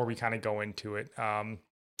just before we kind of go into it.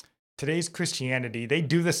 Today's Christianity, they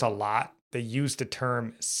do this a lot. They use the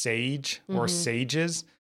term sage or sages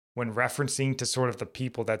when referencing to sort of the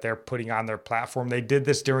people that they're putting on their platform. They did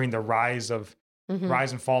this during the rise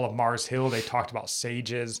and fall of Mars Hill. They talked about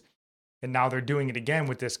sages. And now they're doing it again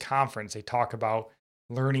with this conference. They talk about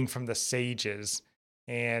learning from the sages.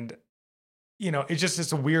 And,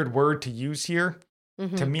 it's a weird word to use here.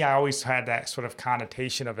 To me, I always had that sort of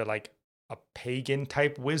connotation of it like a pagan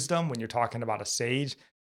type wisdom when you're talking about a sage,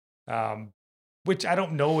 which I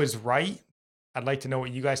don't know is right. I'd like to know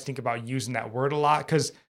what you guys think about using that word a lot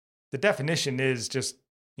because the definition is just,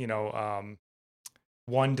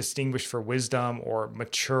 one distinguished for wisdom or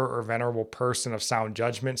mature or venerable person of sound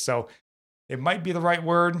judgment. So it might be the right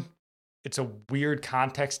word. It's a weird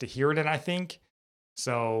context to hear it in, I think.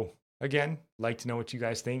 So again, like to know what you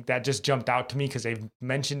guys think. That just jumped out to me because they've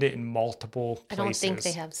mentioned it in multiple places. I don't think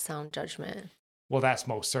they have sound judgment. Well, that's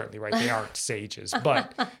most certainly right. They aren't sages,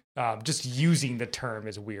 but just using the term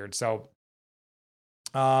is weird. So,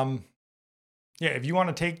 if you want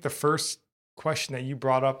to take the first question that you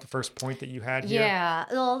brought up, the first point that you had here. Yeah,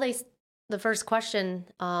 well, the first question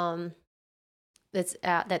that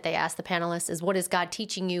they asked the panelists is, what is God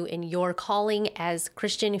teaching you in your calling as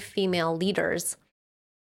Christian female leaders?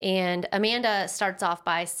 And Amanda starts off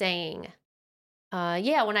by saying,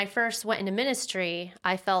 when I first went into ministry,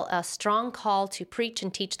 I felt a strong call to preach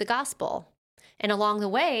and teach the gospel. And along the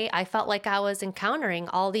way, I felt like I was encountering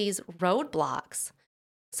all these roadblocks.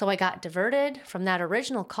 So I got diverted from that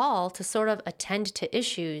original call to sort of attend to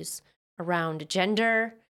issues around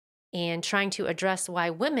gender and trying to address why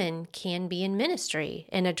women can be in ministry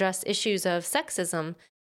and address issues of sexism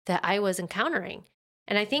that I was encountering.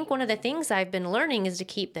 And I think one of the things I've been learning is to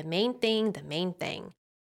keep the main thing the main thing.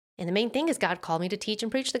 And the main thing is God called me to teach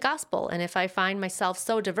and preach the gospel. And if I find myself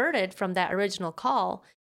so diverted from that original call,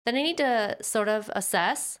 then I need to sort of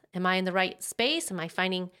assess, am I in the right space? Am I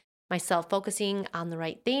finding myself focusing on the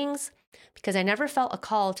right things? Because I never felt a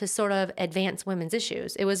call to sort of advance women's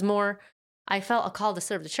issues. It was more, I felt a call to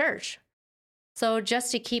serve the church. So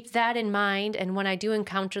just to keep that in mind, and when I do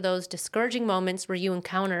encounter those discouraging moments where you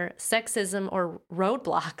encounter sexism or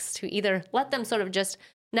roadblocks, to either let them sort of just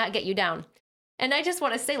not get you down. And I just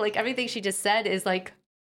want to say, like, everything she just said is like,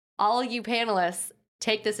 all you panelists,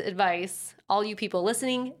 take this advice. All you people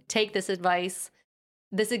listening, take this advice.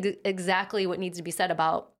 This is exactly what needs to be said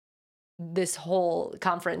about this whole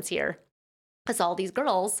conference here. Because all these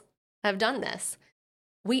girls have done this.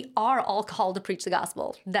 We are all called to preach the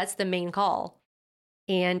gospel. That's the main call.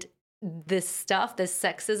 And this stuff, this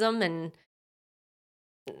sexism and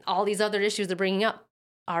all these other issues they're bringing up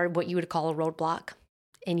are what you would call a roadblock.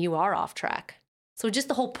 And you are off track. So just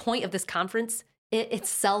the whole point of this conference, it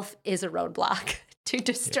itself is a roadblock to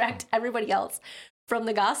distract everybody else from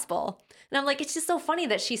the gospel. And I'm like, it's just so funny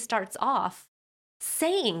that she starts off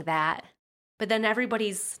saying that, but then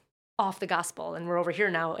everybody's off the gospel and we're over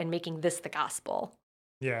here now and making this the gospel.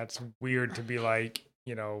 Yeah, it's weird to be like,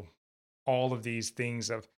 all of these things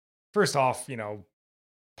of, first off,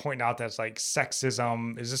 pointing out that's like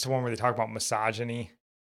sexism. Is this the one where they talk about misogyny?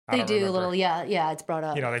 I They don't do a remember. little, yeah, it's brought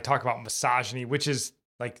up. They talk about misogyny, which is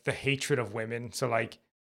like the hatred of women. So like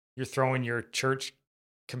you're throwing your church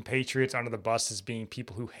compatriots under the bus as being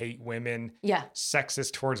people who hate women, Yeah.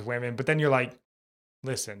 sexist towards women. But then you're like,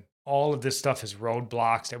 listen, all of this stuff is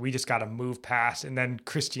roadblocks that we just got to move past. And then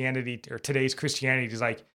Christianity, or today's Christianity, is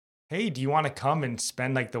like, hey, do you want to come and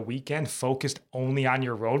spend like the weekend focused only on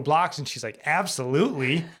your roadblocks? And she's like,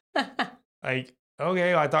 absolutely. Like,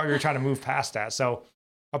 okay, I thought we were trying to move past that. So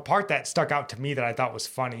a part that stuck out to me that I thought was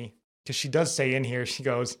funny, because she does say in here, she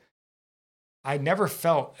goes, I never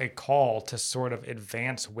felt a call to sort of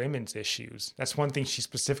advance women's issues. That's one thing she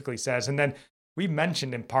specifically says. And then we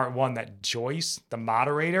mentioned in part one that Joyce, the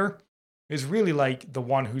moderator, is really like the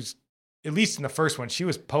one who's, at least in the first one, she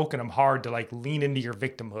was poking him hard to like lean into your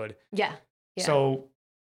victimhood. Yeah. So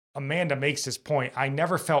Amanda makes this point. I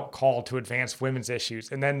never felt called to advance women's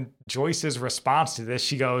issues. And then Joyce's response to this,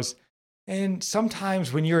 she goes, and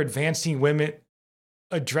sometimes when you're advancing women,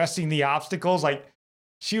 addressing the obstacles, like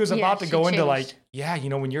she was about to go into like,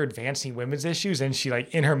 when you're advancing women's issues, and she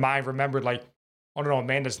like in her mind remembered like, oh no,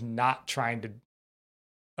 Amanda's not trying to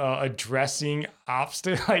addressing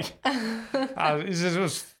obstacles. Like it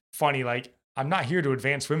was funny. Like, I'm not here to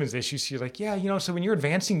advance women's issues. She's like, so when you're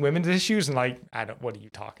advancing women's issues, and like, what are you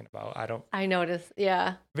talking about? I noticed.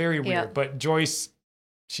 Yeah. Very weird. Yeah. But Joyce,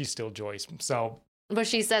 she's still Joyce. So. But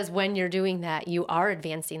she says when you're doing that, you are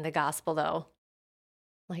advancing the gospel though.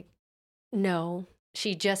 Like, no,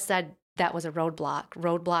 she just said that was a roadblock.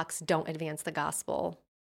 Roadblocks don't advance the gospel.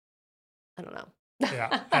 I don't know.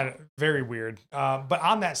 Yeah. Very weird. But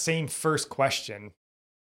on that same first question,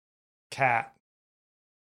 Kat,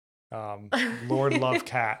 Lord love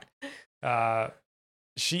Kat,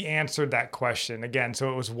 she answered that question again. So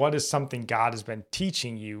it was, what is something God has been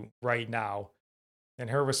teaching you right now? And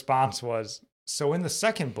her response was, so in the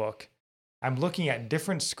second book, I'm looking at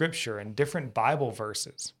different scripture and different Bible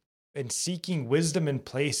verses and seeking wisdom in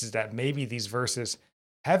places that maybe these verses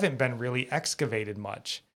haven't been really excavated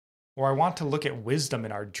much. Or I want to look at wisdom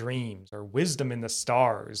in our dreams or wisdom in the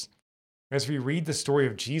stars. As we read the story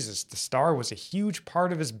of Jesus, the star was a huge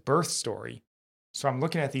part of his birth story. So I'm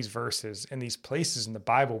looking at these verses and these places in the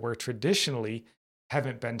Bible where traditionally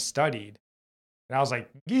haven't been studied. And I was like,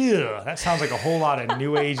 yeah, that sounds like a whole lot of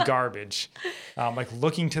new age garbage. Like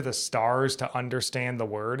looking to the stars to understand the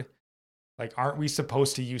word. Like, aren't we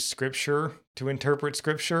supposed to use scripture to interpret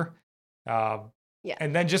scripture? And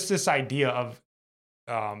then just this idea of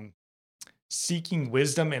seeking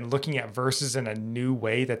wisdom and looking at verses in a new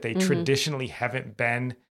way that they traditionally haven't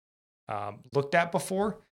been looked at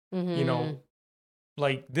before.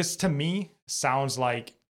 Like this to me sounds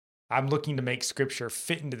like I'm looking to make scripture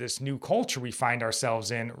fit into this new culture we find ourselves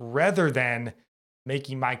in rather than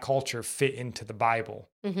making my culture fit into the Bible.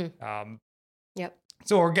 Yep.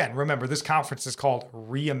 So again, remember, this conference is called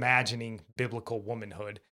Reimagining Biblical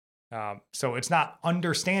Womanhood. So it's not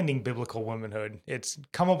understanding biblical womanhood. It's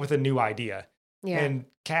come up with a new idea. Yeah. And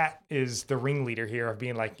Kat is the ringleader here of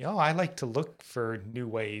being like, I like to look for new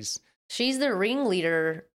ways. She's the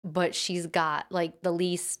ringleader, but she's got like the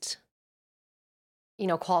least,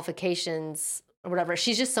 qualifications or whatever.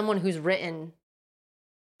 She's just someone who's written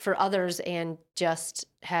for others and just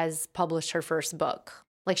has published her first book.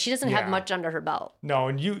 Like she doesn't have much under her belt. No,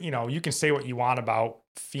 and you can say what you want about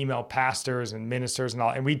female pastors and ministers and all,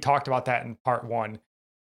 and we talked about that in part one.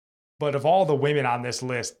 But of all the women on this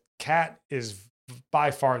list, Kat is by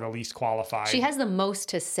far the least qualified. She has the most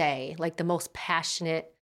to say, like the most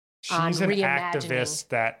passionate. She's an activist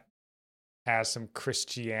that has some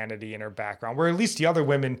Christianity in her background, where at least the other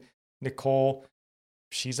women, Nicole,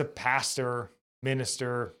 she's a pastor,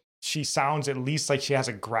 minister. She sounds at least like she has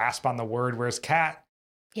a grasp on the word, whereas Kat,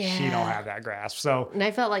 she don't have that grasp. So, and I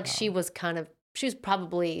felt like she was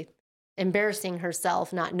probably embarrassing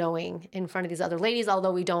herself, not knowing in front of these other ladies,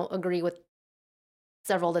 although we don't agree with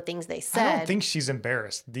several of the things they said. I don't think she's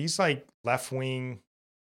embarrassed. These like left-wing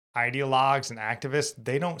ideologues and activists,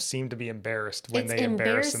 they don't seem to be embarrassed when they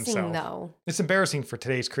embarrass themselves. Though. It's embarrassing for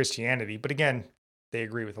today's Christianity, but again, they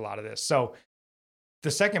agree with a lot of this. So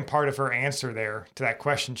the second part of her answer there to that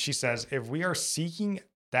question, she says, if we are seeking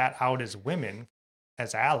that out as women,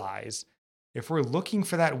 as allies, if we're looking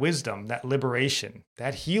for that wisdom, that liberation,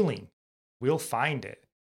 that healing, we'll find it.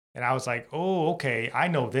 And I was like, oh, okay, I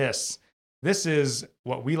know this. This is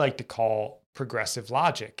what we like to call progressive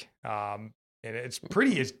logic. And it's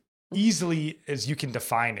pretty as easily as you can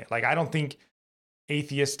define it. Like, I don't think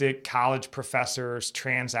atheistic college professors,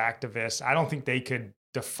 trans activists, I don't think they could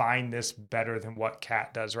define this better than what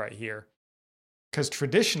Kat does right here. Because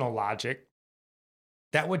traditional logic,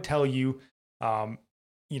 that would tell you,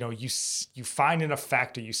 you find an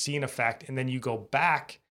effect or you see an effect, and then you go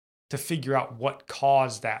back to figure out what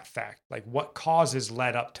caused that effect, like what causes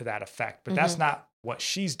led up to that effect. But that's not what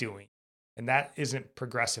she's doing. And that isn't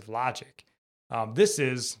progressive logic. This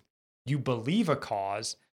is you believe a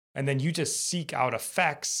cause, and then you just seek out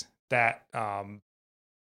effects that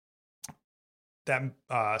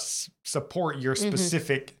support your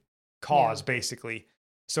specific cause, basically.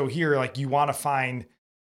 So here, like, you want to find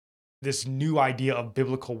this new idea of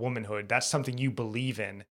biblical womanhood. That's something you believe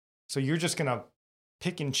in. So you're just going to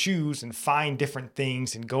pick and choose and find different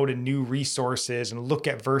things and go to new resources and look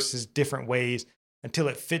at verses different ways until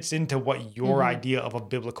it fits into what your idea of a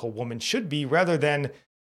biblical woman should be, rather than,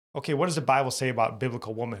 okay, what does the Bible say about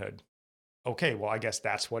biblical womanhood? Okay, well, I guess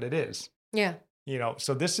that's what it is. Yeah.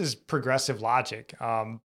 So this is progressive logic.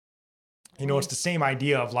 It's the same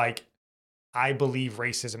idea of like, I believe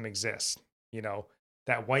racism exists.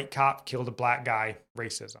 That white cop killed a black guy,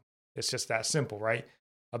 racism. It's just that simple, right?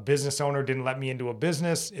 A business owner didn't let me into a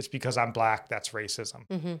business. It's because I'm black. That's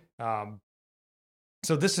racism.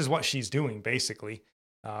 So this is what she's doing, basically.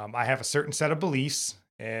 I have a certain set of beliefs,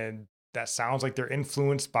 and that sounds like they're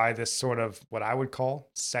influenced by this sort of what I would call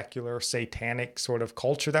secular, satanic sort of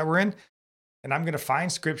culture that we're in. And I'm going to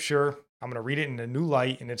find scripture. I'm going to read it in a new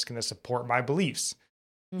light, and it's going to support my beliefs,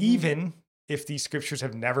 even if these scriptures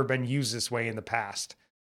have never been used this way in the past.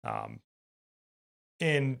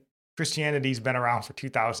 And Christianity's been around for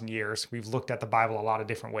 2,000 years. We've looked at the Bible a lot of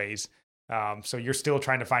different ways. So you're still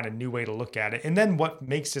trying to find a new way to look at it. And then what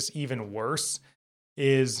makes this even worse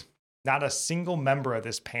is not a single member of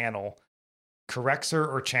this panel corrects her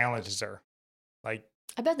or challenges her. Like,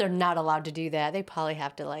 I bet they're not allowed to do that. They probably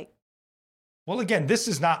have to well, again, this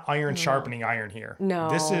is not iron sharpening iron here. No.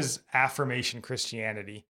 This is affirmation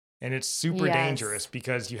Christianity. And it's super dangerous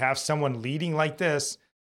because you have someone leading like this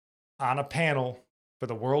on a panel for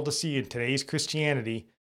the world to see in today's Christianity,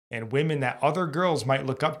 and women that other girls might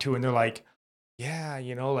look up to. And they're like, yeah,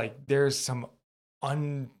 like there's some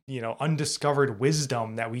undiscovered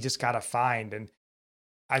wisdom that we just got to find. And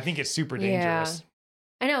I think it's super dangerous.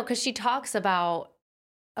 I know, because she talks about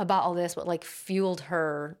all this, what like fueled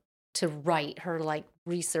her to write her like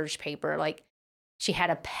research paper. Like, she had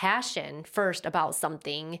a passion first about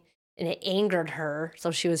something and it angered her.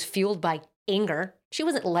 So she was fueled by anger. She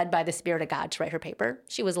wasn't led by the Spirit of God to write her paper.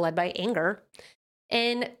 She was led by anger.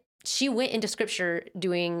 And she went into scripture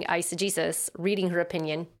doing eisegesis, reading her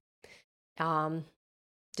opinion.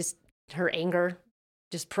 Just her anger,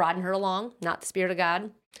 just prodding her along, not the Spirit of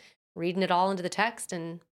God, reading it all into the text.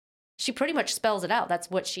 And she pretty much spells it out. That's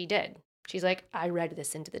what she did. She's like, I read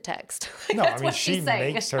this into the text. No, I mean, she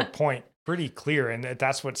makes her point pretty clear. And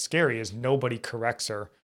that's what's scary is nobody corrects her.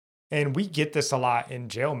 And we get this a lot in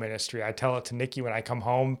jail ministry. I tell it to Nikki when I come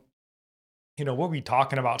home. We'll be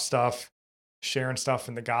talking about stuff, sharing stuff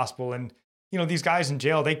in the gospel. And, these guys in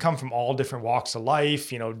jail, they come from all different walks of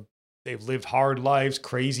life. They've lived hard lives,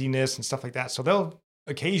 craziness and stuff like that. So they'll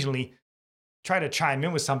occasionally try to chime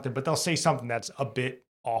in with something, but they'll say something that's a bit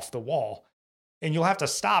off the wall. And you'll have to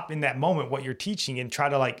stop in that moment what you're teaching and try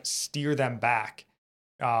to like steer them back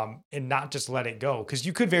and not just let it go. Because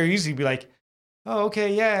you could very easily be like, oh,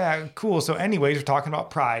 okay, yeah, cool. So anyways, we're talking about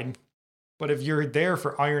pride. But if you're there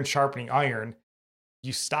for iron sharpening iron,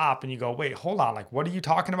 you stop and you go, wait, hold on. Like, what are you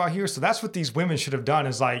talking about here? So that's what these women should have done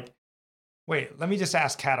is like, wait, let me just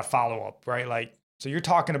ask Kat a follow-up, right? Like, so you're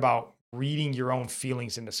talking about reading your own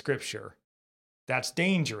feelings into scripture. That's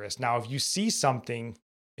dangerous. Now, if you see something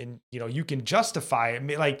and, you can justify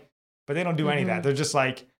it, like, but they don't do any of that. They're just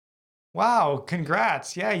like, wow,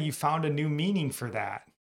 congrats. Yeah, you found a new meaning for that.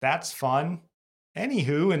 That's fun.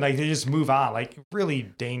 Anywho, and like they just move on, like really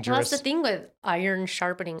dangerous. Well, that's the thing with iron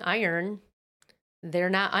sharpening iron. They're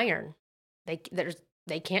not iron.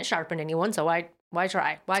 They can't sharpen anyone. So why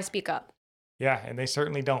try? Why speak up? Yeah, and they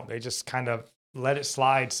certainly don't. They just kind of let it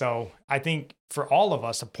slide. So I think for all of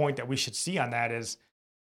us, a point that we should see on that is,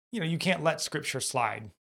 you can't let scripture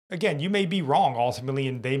slide. Again, you may be wrong ultimately,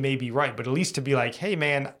 and they may be right, but at least to be like, hey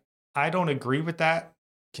man, I don't agree with that.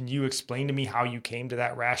 Can you explain to me how you came to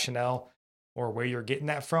that rationale? Or where you're getting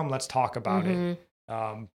that from, let's talk about it.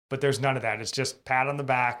 But there's none of that. It's just pat on the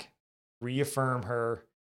back, reaffirm her,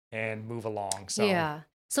 and move along. So yeah.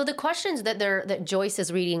 So the questions that Joyce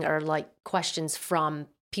is reading are like questions from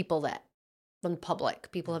people from the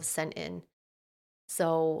public, people have sent in.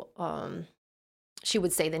 So she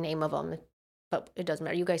would say the name of them, but it doesn't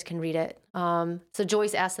matter. You guys can read it. So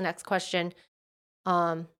Joyce asked the next question.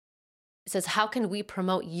 It says, how can we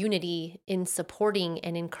promote unity in supporting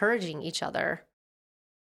and encouraging each other?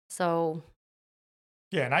 So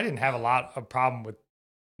Yeah, and I didn't have a lot of problem with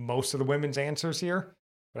most of the women's answers here,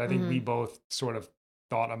 but I think we Hmm. both sort of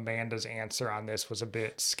thought Amanda's answer on this was a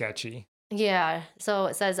bit sketchy. Yeah. So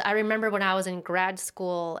it says, I remember when I was in grad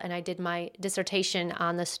school and I did my dissertation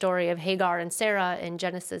on the story of Hagar and Sarah in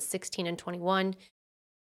Genesis 16 and 21.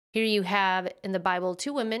 Here you have in the Bible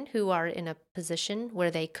two women who are in a position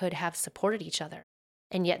where they could have supported each other,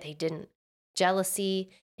 and yet they didn't. Jealousy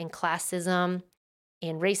and classism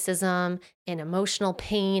and racism and emotional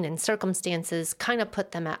pain and circumstances kind of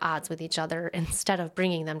put them at odds with each other instead of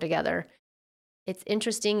bringing them together. It's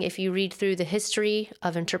interesting if you read through the history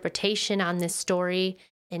of interpretation on this story,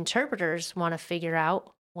 interpreters want to figure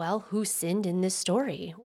out, well, who sinned in this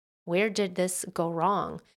story? Where did this go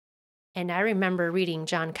wrong? And I remember reading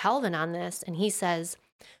John Calvin on this, and he says,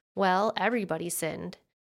 well, everybody sinned.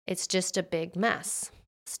 It's just a big mess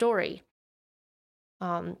story.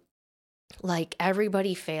 Like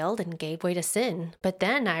everybody failed and gave way to sin. But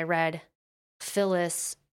then I read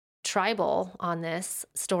Phyllis Tribal on this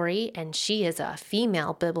story, and she is a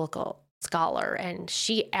female biblical scholar, and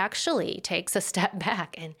she actually takes a step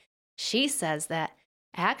back and she says that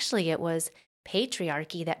actually it was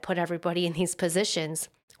patriarchy that put everybody in these positions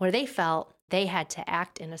where they felt they had to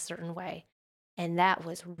act in a certain way. And that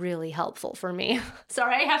was really helpful for me.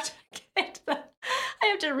 Sorry, I have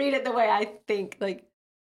to read it the way I think, like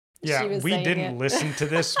she Yeah, was we saying didn't it. listen to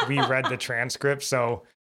this. We read the transcript. So,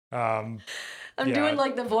 I'm yeah. doing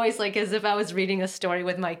like the voice, like as if I was reading a story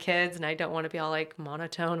with my kids, and I don't want to be all like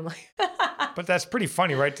monotone. I'm like, But that's pretty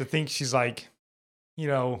funny, right? To think she's like, you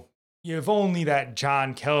know, if only that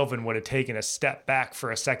John Calvin would have taken a step back for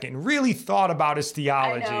a second and really thought about his I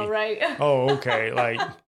theology. know, right? Oh, okay. Like,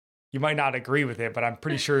 you might not agree with it, but I'm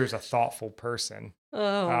pretty sure he's a thoughtful person.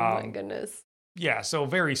 Oh my Um, goodness. yeah, so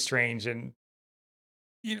very strange. And,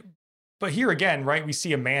 you know, but here again, right, we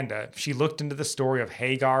see Amanda. She looked into the story of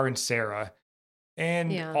Hagar and Sarah,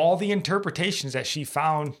 and Yeah. all the interpretations that she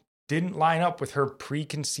found didn't line up with her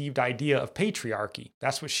preconceived idea of patriarchy.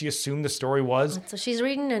 That's what she assumed the story was. So she's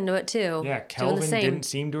reading into it too. Yeah, Doing the Kelvin same. didn't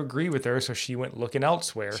seem to agree with her, so she went looking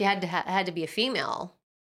elsewhere. She had to be a female.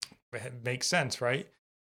 It makes sense, right?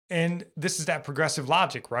 And this is that progressive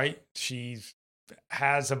logic, right? She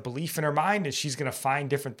has a belief in her mind, and she's going to find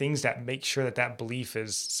different things that make sure that that belief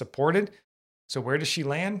is supported. So where does she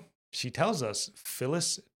land? She tells us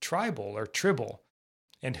Phyllis Tribal or Tribble.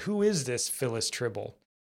 And who is this Phyllis Tribble?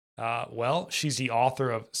 Well, she's the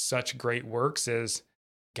author of such great works as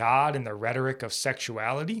God and the Rhetoric of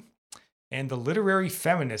Sexuality and the literary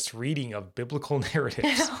feminist reading of biblical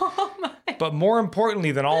narratives. Oh my. But more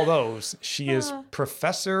importantly than all those, she is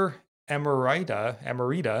Professor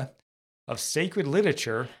Emerita of Sacred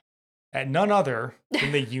Literature at none other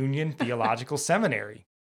than the Union Theological Seminary.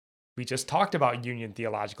 We just talked about Union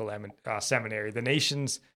Theological Seminary, the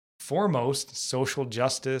nation's foremost social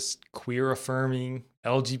justice, queer affirming,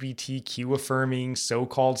 LGBTQ affirming,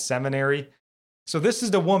 so-called seminary. So this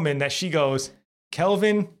is the woman that she goes,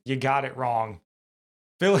 Kelvin, you got it wrong.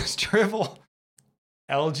 Phyllis Tribble,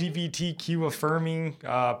 LGBTQ affirming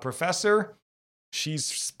professor, she's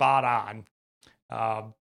spot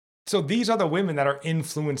on. So these are the women that are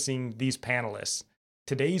influencing these panelists.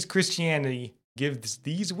 Today's Christianity gives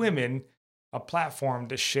these women a platform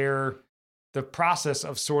to share the process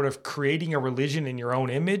of sort of creating a religion in your own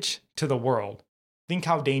image to the world. Think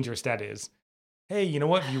how dangerous that is. Hey, you know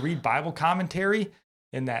what? If you read Bible commentary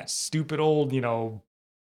and that stupid old,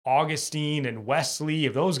 Augustine and Wesley,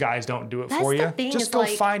 if those guys don't do it That's for the you, thing, just is go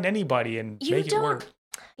like, find anybody and make it work.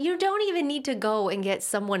 You don't even need to go and get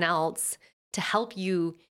someone else to help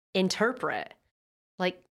you interpret.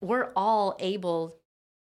 Like, we're all able,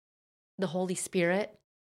 the Holy Spirit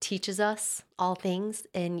teaches us all things,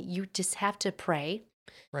 and you just have to pray.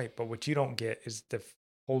 Right, but what you don't get is the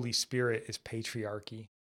Holy Spirit is patriarchy.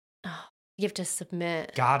 Oh, you have to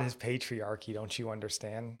submit. God is patriarchy, don't you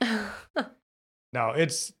understand? No,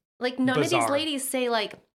 it's like none bizarre. of these ladies say,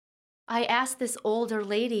 like, I asked this older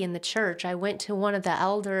lady in the church. I went to one of the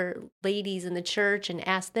elder ladies in the church and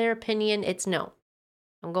asked their opinion. It's no.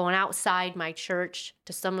 I'm going outside my church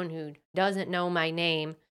to someone who doesn't know my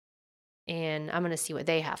name, and I'm going to see what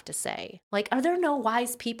they have to say. Like, are there no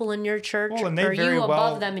wise people in your church? Well, and or they are very you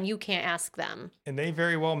above well- them and you can't ask them? And they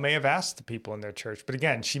very well may have asked the people in their church. But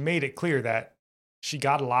again, she made it clear that she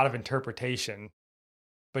got a lot of interpretation,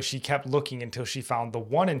 but she kept looking until she found the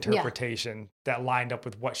one interpretation that lined up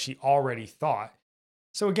with what she already thought.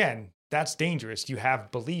 So again, that's dangerous. You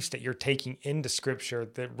have beliefs that you're taking into Scripture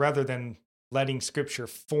that rather than letting Scripture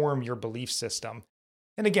form your belief system.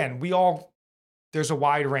 And again, there's a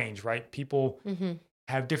wide range, right? People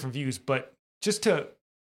have different views, but just to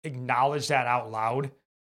acknowledge that out loud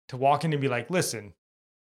to walk in and be like, listen,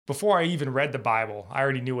 before I even read the Bible, I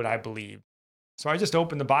already knew what I believed. So I just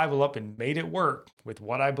opened the Bible up and made it work with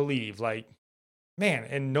what I believe. Like, man,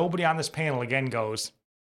 and nobody on this panel again goes,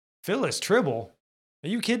 Phyllis Tribble, are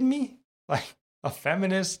you kidding me? Like a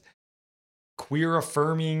feminist, queer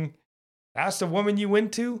affirming, that's the woman you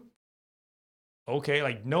went to? Okay,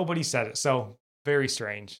 like nobody said it. So very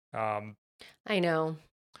strange. I know.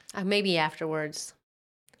 Maybe afterwards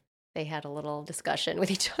they had a little discussion with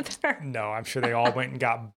each other. No, I'm sure they all went and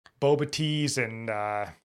got boba teas and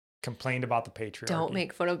complained about the patriarchy. Don't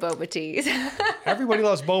make fun of boba teas. Everybody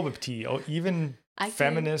loves boba tea, even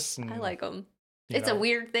feminists. And, I like them. It's a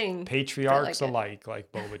weird thing. Patriarchs like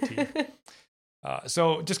boba tea.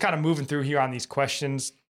 So just kind of moving through here on these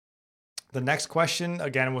questions. The next question,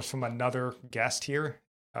 again, was from another guest here.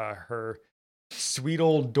 Her sweet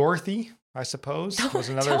old Dorothy, I suppose, was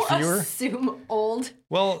another viewer. Assume old.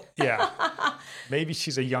 Well, yeah. Maybe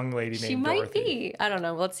she's a young lady named Dorothy. She might be. I don't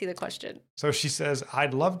know. Let's see the question. So she says,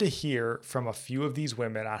 I'd love to hear from a few of these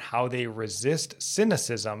women on how they resist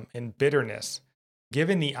cynicism and bitterness,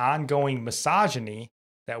 given the ongoing misogyny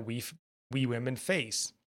that we women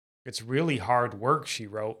face. It's really hard work, she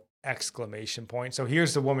wrote, ! So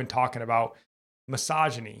here's the woman talking about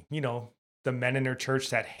misogyny, the men in her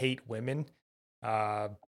church that hate women.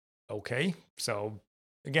 Okay. So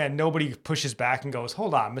again, nobody pushes back and goes,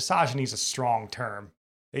 hold on, misogyny is a strong term.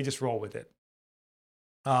 They just roll with it.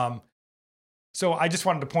 So I just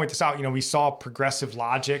wanted to point this out. We saw progressive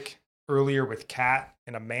logic earlier with Kat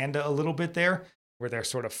and Amanda a little bit there, where they're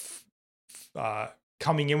sort of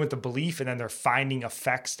coming in with the belief and then they're finding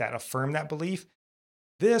effects that affirm that belief.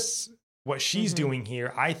 What she's doing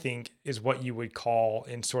here, I think, is what you would call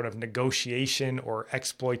in sort of negotiation or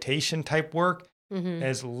exploitation type work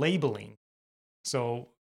as labeling. So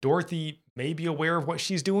Dorothy may be aware of what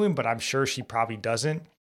she's doing, but I'm sure she probably doesn't.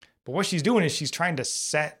 But what she's doing is she's trying to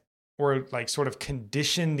set or like sort of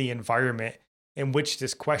condition the environment in which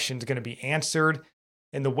this question is going to be answered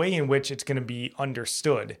and the way in which it's going to be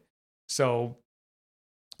understood. So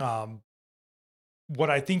what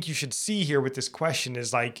I think you should see here with this question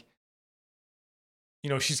is like,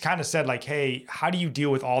 she's kind of said like, hey, how do you deal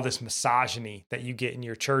with all this misogyny that you get in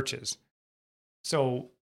your churches? So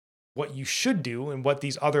what you should do and what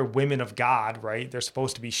these other women of God, right, they're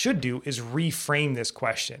supposed to be should do is reframe this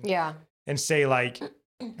question. Yeah. And say like,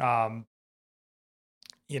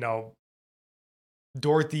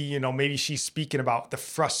 Dorothy, maybe she's speaking about the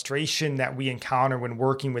frustration that we encounter when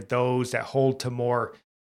working with those that hold to more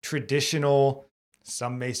traditional,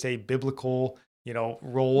 some may say biblical,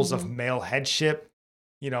 roles of male headship,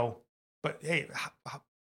 but hey,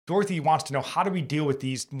 Dorothy wants to know, how do we deal with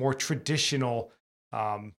these more traditional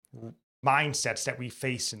mindsets that we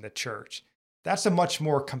face in the church? That's a much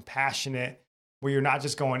more compassionate, where you're not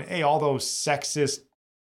just going, hey, all those sexist,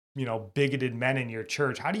 bigoted men in your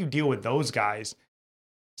church, how do you deal with those guys?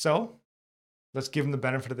 So let's give them the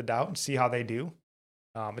benefit of the doubt and see how they do.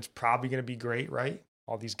 It's probably going to be great, right?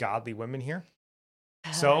 All these godly women here.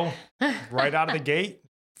 So right out of the gate,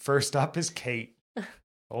 first up is Kate.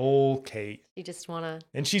 Old Kate. You just want to.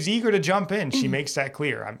 And she's eager to jump in. She makes that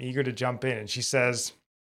clear. I'm eager to jump in. And she says,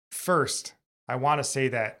 first, I want to say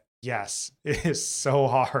that, yes, it is so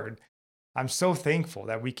hard. I'm so thankful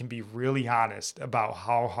that we can be really honest about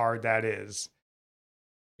how hard that is.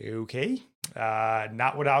 Okay.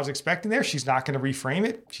 Not what I was expecting there. She's not going to reframe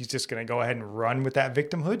it. She's just going to go ahead and run with that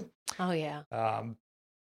victimhood. Oh, yeah.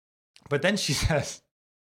 But then she says,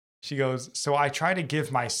 she goes, so I try to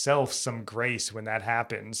give myself some grace when that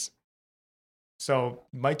happens. So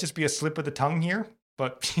might just be a slip of the tongue here,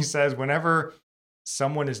 but she says whenever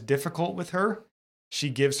someone is difficult with her,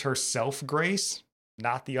 she gives herself grace,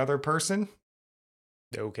 not the other person.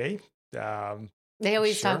 Okay. They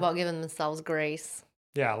always talk about giving themselves grace.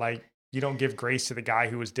 Yeah, like you don't give grace to the guy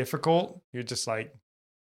who was difficult. You're just like,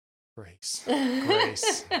 grace.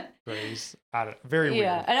 Very weird.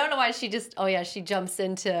 Yeah, I don't know why she just, she jumps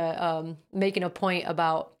into making a point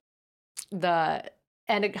about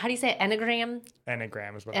how do you say it? Enneagram?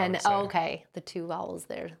 Enneagram is what I would say. Okay, the two vowels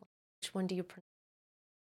there. Which one do you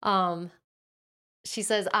pronounce? She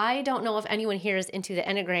says, I don't know if anyone here is into the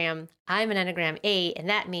Enneagram. I'm an Enneagram 8, and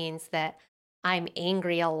that means that I'm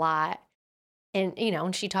angry a lot. And,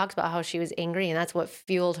 and she talks about how she was angry, and that's what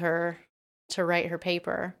fueled her to write her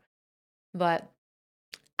paper. But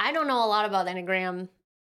I don't know a lot about Enneagram,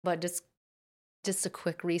 but just a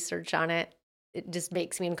quick research on it. It just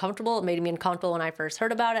makes me uncomfortable. It made me uncomfortable when I first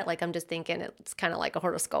heard about it. Like, I'm just thinking it's kind of like a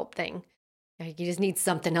horoscope thing. Like, you just need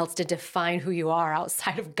something else to define who you are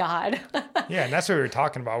outside of God. Yeah, and that's what we were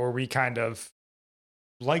talking about, where we kind of,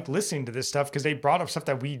 like listening to this stuff because they brought up stuff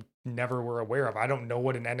that we never were aware of. I don't know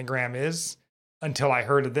what an Enneagram is until I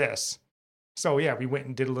heard of this. So yeah, we went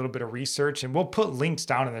and did a little bit of research, and we'll put links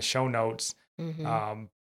down in the show notes. Mm-hmm.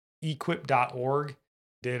 Equip.org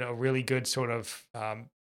did a really good sort of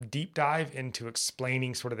deep dive into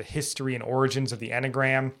explaining sort of the history and origins of the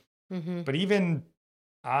Enneagram. Mm-hmm. But even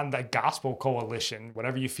on the Gospel Coalition,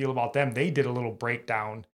 whatever you feel about them, they did a little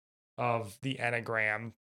breakdown of the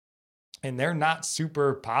Enneagram, and they're not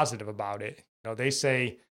super positive about it. They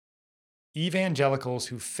say evangelicals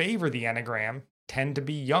who favor the Enneagram tend to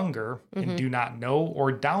be younger and Mm-hmm. do not know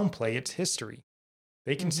or downplay its history.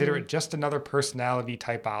 They consider Mm-hmm. it just another personality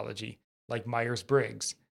typology, like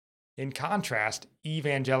Myers-Briggs. In contrast,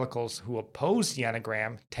 evangelicals who oppose the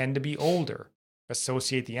Enneagram tend to be older,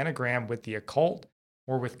 associate the Enneagram with the occult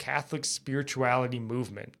or with Catholic spirituality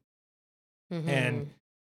movement. Mm-hmm.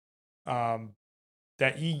 And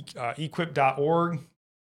that equip.org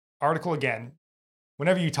article, again,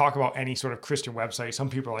 whenever you talk about any sort of Christian website, some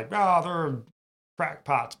people are like, they're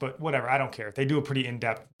crackpots, but whatever. I don't care. They do a pretty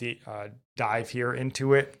in-depth dive here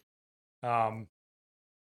into it. But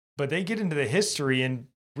they get into the history and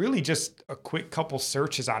really just a quick couple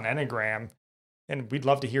searches on Enneagram. And we'd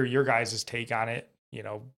love to hear your guys' take on it,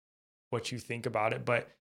 what you think about it. But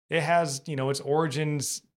it has, its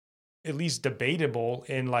origins, at least debatable,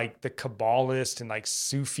 in like the Kabbalist and like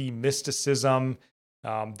Sufi mysticism,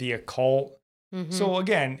 the occult. Mm-hmm. So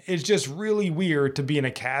again, it's just really weird to be in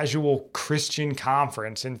a casual Christian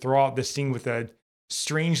conference and throw out this thing with a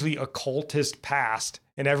strangely occultist past.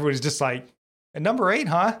 And everybody's just like, "And number 8,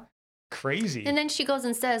 huh? Crazy." And then she goes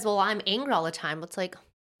and says, well, I'm angry all the time. It's like,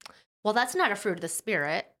 well, that's not a fruit of the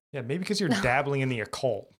spirit. Yeah, maybe because you're dabbling in the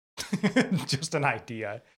occult. Just an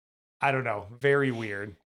idea. I don't know. Very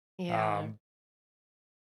weird. Yeah.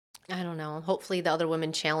 I don't know. Hopefully the other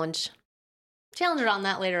women challenge her on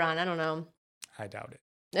that later on. I don't know. I doubt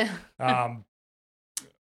it.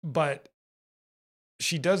 But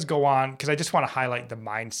she does go on, because I just want to highlight the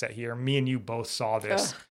mindset here. Me and you both saw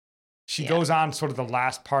this. Ugh. She Yeah. goes on sort of the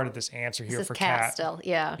last part of this answer here This is for Kat Kat. still.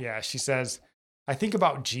 Yeah. Yeah, she says, I think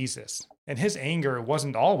about Jesus, and his anger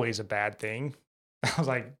wasn't always a bad thing. I was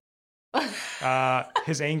like,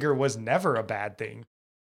 his anger was never a bad thing.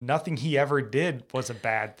 Nothing he ever did was a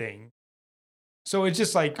bad thing. So it's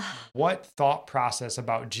just like, what thought process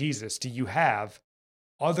about Jesus do you have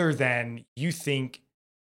other than you think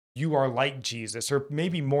you are like Jesus, or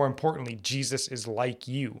maybe more importantly, Jesus is like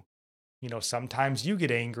you? Sometimes you get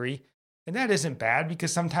angry, and that isn't bad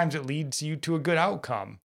because sometimes it leads you to a good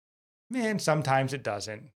outcome. Man, sometimes it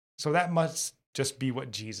doesn't. So that must just be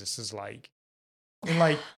what Jesus is like. And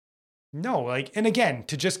like, no, like, and again,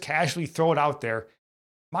 to just casually throw it out there,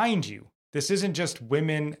 mind you, this isn't just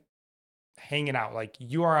women hanging out. Like,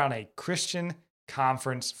 you are on a Christian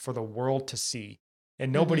conference for the world to see.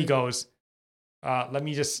 And nobody goes, let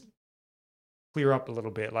me just clear up a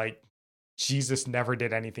little bit. Like, Jesus never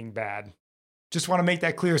did anything bad. Just want to make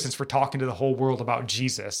that clear since we're talking to the whole world about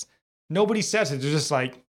Jesus. Nobody says it. They're just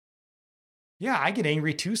like, yeah, I get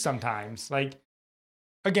angry too sometimes. Like,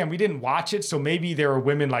 again, we didn't watch it, so maybe there were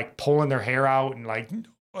women like pulling their hair out and like,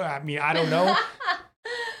 I mean, I don't know.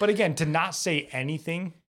 But again, to not say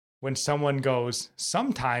anything when someone goes,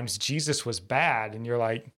 sometimes Jesus was bad, and you're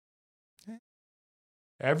like,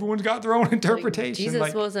 everyone's got their own interpretation.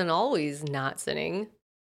 Jesus wasn't always not sinning.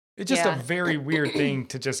 It's just a very weird thing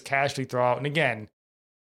to just casually throw out. And again,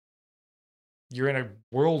 you're in a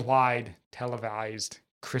worldwide televised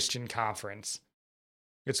Christian conference.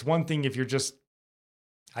 It's one thing if you're just,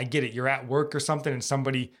 I get it, you're at work or something and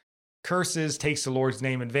somebody curses, takes the Lord's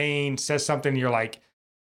name in vain, says something, and you're like,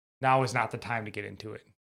 now is not the time to get into it.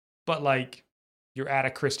 But like, you're at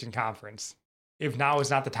a Christian conference. If now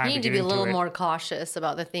is not the time to get into it. You need to be a little more cautious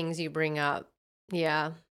about the things you bring up.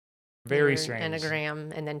 Yeah. Very your strange.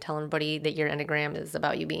 Enneagram, and then tell everybody that your Enneagram is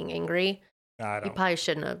about you being angry. You probably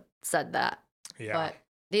shouldn't have said that. Yeah. But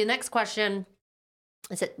the next question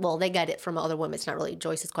is it, well, they get it from other women. It's not really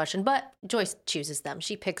Joyce's question, but Joyce chooses them.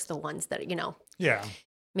 She picks the ones that, Yeah.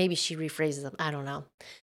 Maybe she rephrases them. I don't know.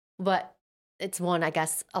 But it's one I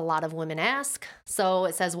guess a lot of women ask. So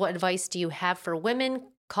it says, what advice do you have for women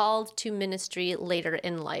called to ministry later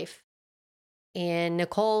in life? And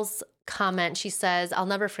Nicole's comment, she says, I'll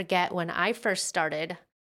never forget when I first started.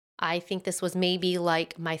 I think this was maybe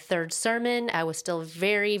like my 3rd sermon. I was still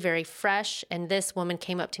very, very fresh. And this woman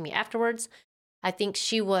came up to me afterwards. I think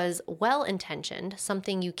she was well-intentioned,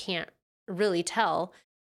 something you can't really tell.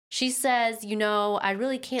 She says, I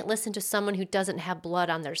really can't listen to someone who doesn't have blood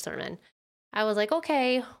on their sermon. I was like,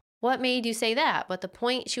 okay, what made you say that? But the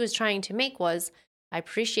point she was trying to make was, I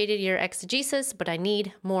appreciated your exegesis, but I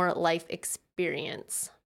need more life experience.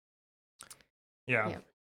 Yeah.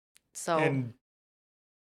 So, And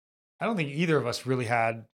I don't think either of us really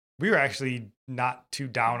we were actually not too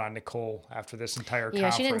down on Nicole after this entire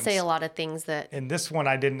conference. She didn't say a lot of things that. And this one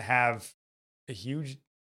I didn't have a huge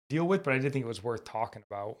deal with, but I did think it was worth talking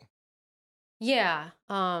about. Yeah.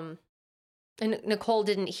 And Nicole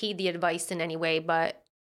didn't heed the advice in any way, but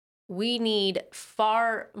we need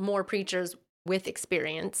far more preachers with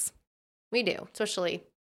experience. We do, especially,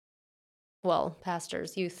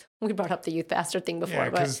 pastors, youth. We brought up the youth pastor thing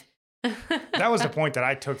before, but that was the point that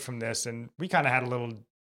I took from this. And we kind of had a little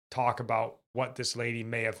talk about what this lady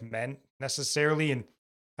may have meant necessarily. And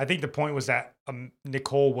I think the point was that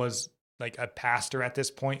Nicole was like a pastor at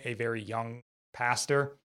this point, a very young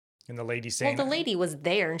pastor. And the lady saying, the lady was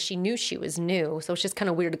there and she knew she was new. So it's just kind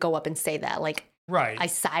of weird to go up and say that. Like, right. I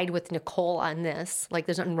side with Nicole on this. Like,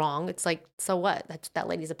 there's nothing wrong. It's like, so what? That's that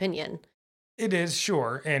lady's opinion. It is,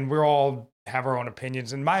 sure. And we're all have our own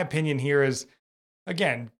opinions. And my opinion here is,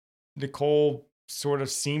 again, Nicole sort of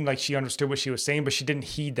seemed like she understood what she was saying, but she didn't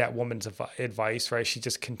heed that woman's advice, right? She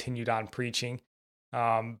just continued on preaching.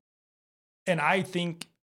 And I think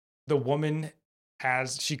the woman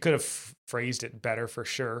she could have phrased it better for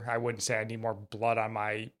sure. I wouldn't say I need more blood on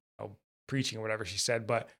my preaching or whatever she said,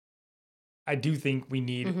 but I do think we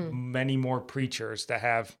need many more preachers that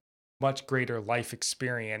have much greater life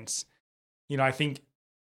experience. I think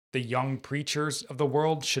the young preachers of the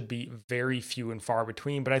world should be very few and far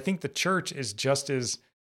between, but I think the church is just as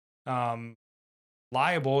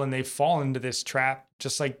liable, and they've fallen into this trap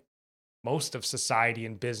just like most of society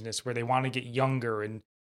and business, where they want to get younger and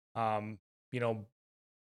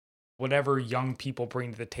whatever young people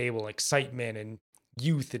bring to the table, excitement and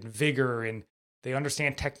youth and vigor, and they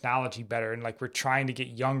understand technology better. And like, we're trying to get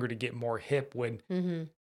younger to get more hip, when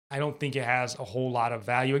I don't think it has a whole lot of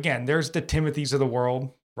value. Again, there's the Timothys of the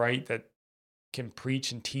world, right, that can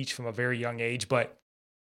preach and teach from a very young age, but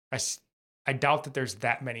I doubt that there's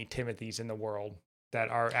that many Timothys in the world that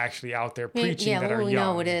are actually out there preaching that are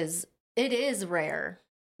young. No, it is. It is rare.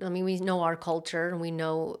 I mean, we know our culture and we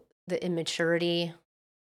know the immaturity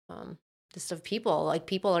just of people. Like,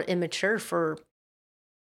 people are immature for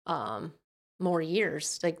more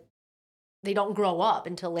years. Like, they don't grow up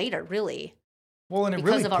until later, really. Well, and it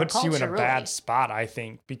really puts you in a bad spot, I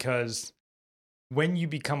think, because when you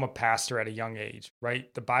become a pastor at a young age,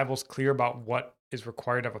 right, the Bible's clear about what is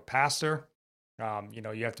required of a pastor.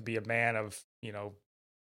 You have to be a man of,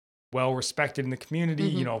 well respected in the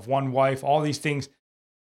community, of one wife, all these things.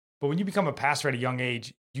 But when you become a pastor at a young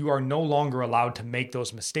age, you are no longer allowed to make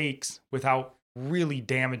those mistakes without really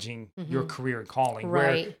damaging your career and calling.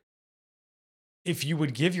 Right. Where if you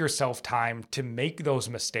would give yourself time to make those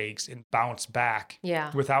mistakes and bounce back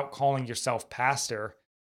without calling yourself pastor,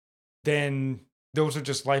 then those are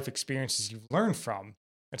just life experiences you've learned from.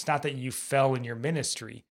 It's not that you fell in your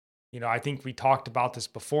ministry. I think we talked about this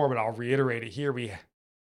before, but I'll reiterate it here. We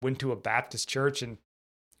went to a Baptist church and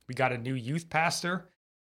we got a new youth pastor.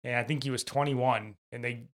 And I think he was 21, and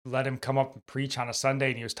they let him come up and preach on a Sunday,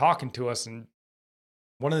 and he was talking to us. And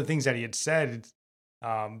one of the things that he had said,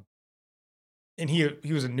 and he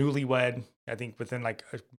was a newlywed, I think within like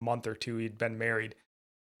a month or two, he'd been married.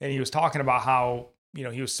 And he was talking about how,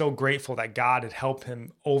 he was so grateful that God had helped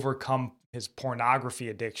him overcome his pornography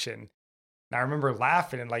addiction. And I remember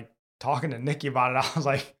laughing and like talking to Nikki about it. I was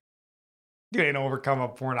like, you ain't overcome a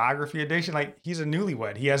pornography addiction. Like, he's a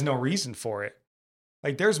newlywed. He has no reason for it.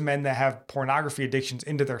 Like, there's men that have pornography addictions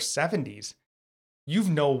into their 70s. You've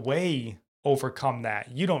no way overcome that.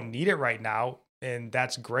 You don't need it right now, and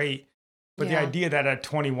that's great. But the idea that at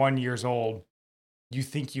 21 years old, you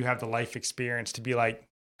think you have the life experience to be like,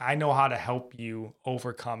 I know how to help you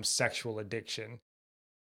overcome sexual addiction.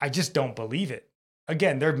 I just don't believe it.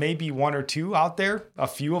 Again, there may be one or two out there, a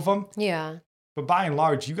few of them. Yeah. But by and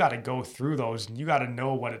large, you got to go through those, and you got to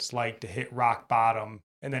know what it's like to hit rock bottom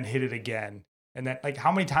and then hit it again. And then, like,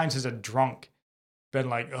 how many times has a drunk been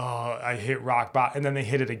like, oh, I hit rock bottom, and then they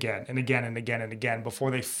hit it again and again and again and again before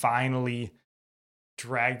they finally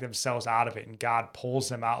drag themselves out of it and God pulls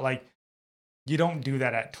them out? Like, you don't do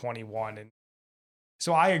that at 21. And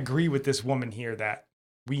so I agree with this woman here that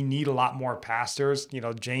we need a lot more pastors.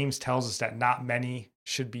 James tells us that not many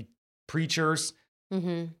should be preachers,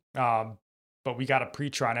 but we got a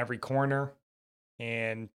preacher on every corner,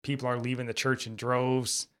 and people are leaving the church in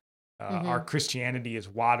droves. Our Christianity is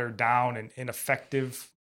watered down and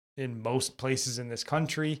ineffective in most places in this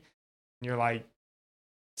country. And you're like,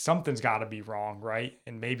 something's got to be wrong, right?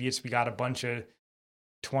 And maybe we got a bunch of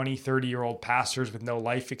 20, 30-year-old pastors with no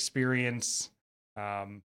life experience.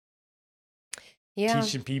 Yeah.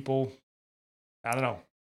 teaching people. I don't know.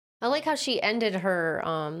 I like how she ended her,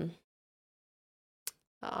 um,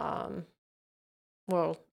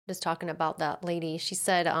 well, just talking about that lady. She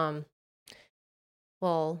said,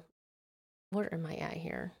 well, where am I at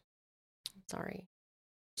here? Sorry.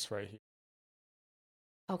 It's right here.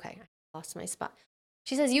 Okay, I lost my spot.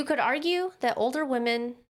 She says, you could argue that older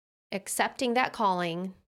women accepting that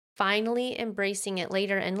calling, finally embracing it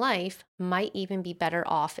later in life, might even be better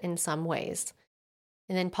off in some ways.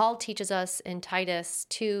 And then Paul teaches us in Titus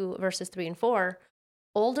 2, verses 3 and 4,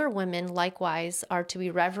 older women likewise are to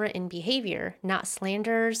be reverent in behavior, not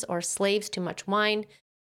slanderers or slaves to much wine.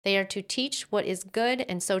 They are to teach what is good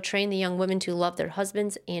and so train the young women to love their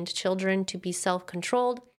husbands and children, to be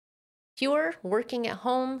self-controlled, pure, working at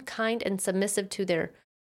home, kind and submissive to their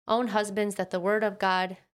own husbands, that the word of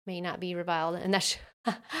God may not be reviled. And that's,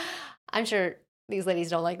 I'm sure these ladies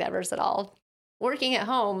don't like that verse at all. Working at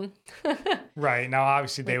home. Right. Now,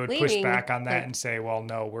 obviously, they Like would push leaving, back on that like, and say, well,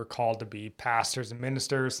 no, we're called to be pastors and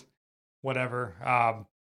ministers, whatever.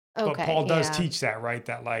 But okay, Paul does yeah. teach that, right?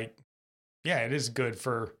 That, like, yeah, it is good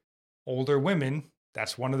for older women.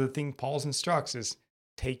 That's one of the things Paul's instructs is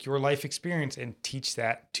take your life experience and teach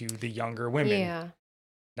that to the younger women, Yeah.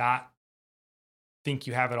 not think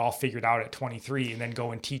you have it all figured out at 23 and then go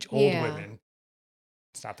and teach old Yeah. women.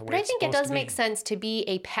 It's not the But way I it's think it supposed does to make be. sense to be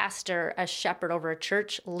a pastor, a shepherd over a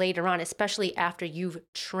church later on, especially after you've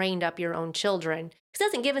trained up your own children. Because it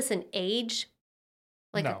doesn't give us an age.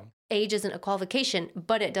 Like, No. age isn't a qualification,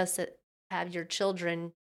 but it does have your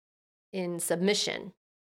children in submission.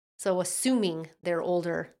 So assuming they're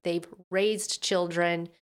older, they've raised children.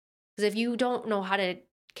 Because if you don't know how to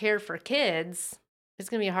care for kids, it's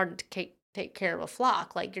going to be hard to take care of a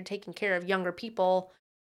flock. Like, you're taking care of younger people,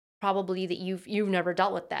 probably that you've never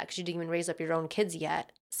dealt with that because you didn't even raise up your own kids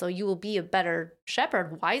yet. So you will be a better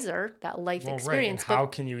shepherd, wiser, that life Well, right. And experience. how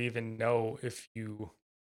But can you even know if you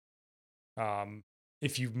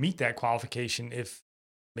meet that qualification if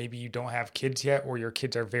maybe you don't have kids yet or your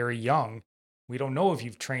kids are very young? We don't know if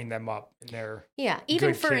you've trained them up and they're yeah,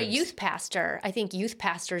 even good for a kids. youth pastor, I think youth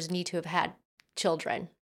pastors need to have had children.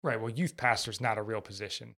 Right. Well, youth pastor's not a real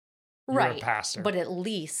position. You're a Right. pastor. But at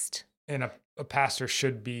least. And a pastor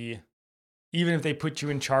should be, even if they put you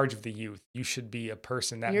in charge of the youth, you should be a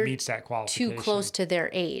person that You're meets that qualification. too close to their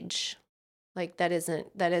age. Like, that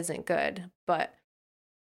isn't good. But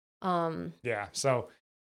Yeah. So,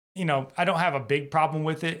 I don't have a big problem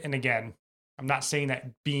with it. And again, I'm not saying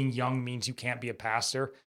that being young means you can't be a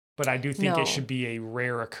pastor, but I do think no. it should be a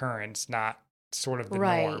rare occurrence, not sort of the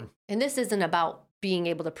Right. norm. And this isn't about being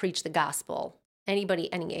able to preach the gospel.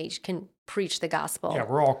 Anybody, any age can preach the gospel. Yeah,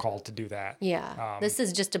 we're all called to do that. Yeah. This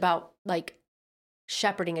is just about, like,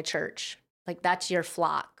 shepherding a church. Like, that's your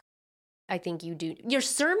flock. I think you do.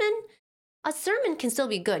 A sermon can still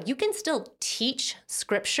be good. You can still teach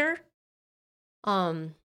scripture.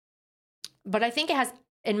 But I think it has,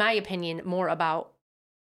 in my opinion, more about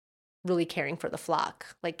really caring for the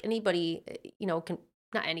flock. Like, anybody,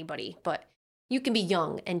 not anybody, but you can be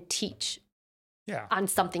young and teach on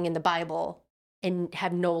something in the Bible and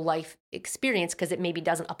have no life experience because it maybe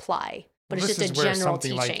doesn't apply. But it's just a general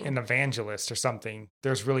something teaching. Like an evangelist or something,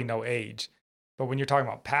 there's really no age. But when you're talking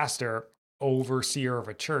about pastor, overseer of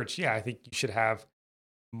a church, yeah, I think you should have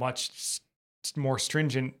much more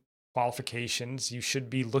stringent qualifications. You should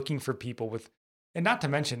be looking for people with, and not to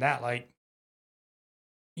mention that, like,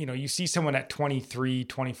 you see someone at 23,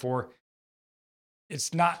 24,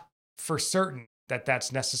 it's not for certain that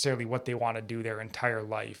that's necessarily what they want to do their entire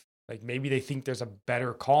life. Like, maybe they think there's a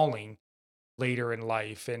better calling later in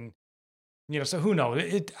life. And, so who knows?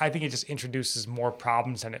 I think it just introduces more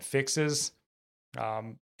problems than it fixes.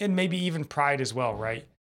 And maybe even pride as well, right?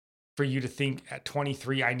 For you to think at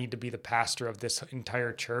 23, I need to be the pastor of this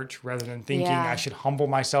entire church, rather than thinking I should humble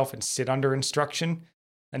myself and sit under instruction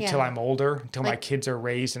until I'm older, until my kids are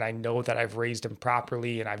raised and I know that I've raised them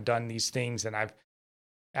properly and I've done these things and I've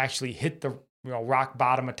actually hit the rock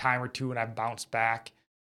bottom a time or two and I've bounced back,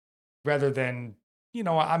 rather than,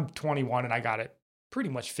 I'm 21 and I got it pretty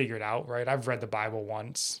much figured out, right? I've read the Bible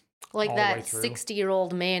once. Like, that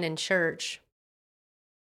 60-year-old man in church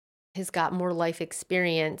has got more life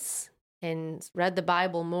experience and read the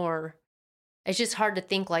Bible more. It's just hard to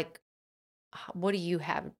think, like, what do you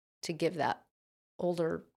have to give that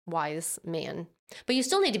older, wise man? But you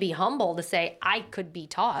still need to be humble to say, I could be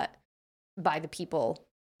taught by the people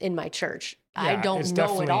in my church. Yeah, I don't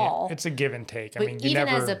know it all. It's a give and take. But even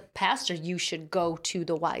as a pastor, you should go to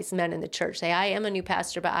the wise men in the church. Say, I am a new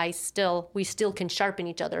pastor, but we still can sharpen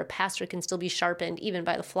each other. A pastor can still be sharpened even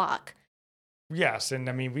by the flock. Yes. And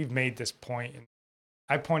I mean, we've made this point in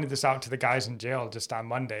I pointed this out to the guys in jail just on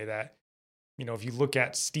Monday that, if you look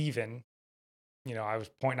at Stephen, I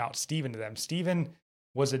was pointing out Stephen to them. Stephen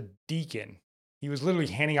was a deacon. He was literally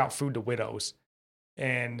handing out food to widows,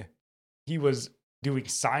 and he was doing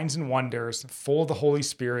signs and wonders, full of the Holy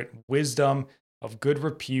Spirit, wisdom, of good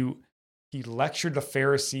repute. He lectured the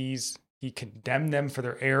Pharisees. He condemned them for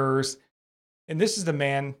their errors. And this is the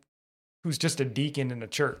man who's just a deacon in a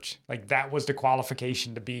church. Like, that was the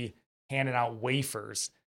qualification to be handing out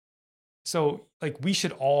wafers. So, like, we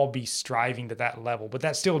should all be striving to that level, but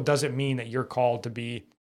that still doesn't mean that you're called to be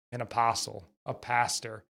an apostle, a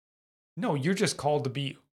pastor. No, you're just called to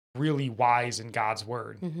be really wise in God's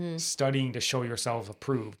word, studying to show yourself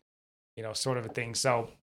approved, sort of a thing. So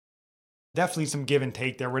definitely some give and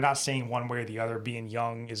take there. We're not saying one way or the other being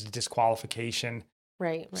young is a disqualification.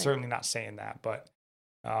 Right. Certainly not saying that. But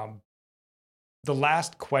the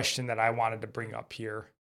last question that I wanted to bring up here,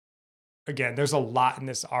 again, there's a lot in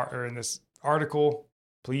this article.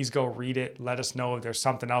 Please go read it. Let us know if there's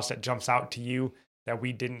something else that jumps out to you that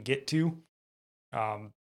we didn't get to.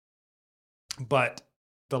 But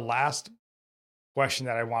the last question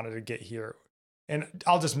that I wanted to get here, and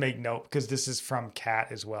I'll just make note because this is from Kat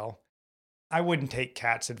as well. I wouldn't take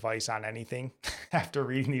Kat's advice on anything after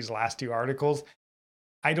reading these last two articles.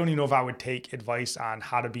 I don't even know if I would take advice on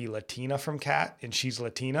how to be Latina from Kat, and she's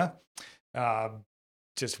Latina.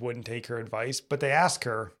 Just wouldn't take her advice. But they ask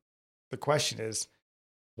her, the question is,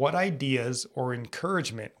 what ideas or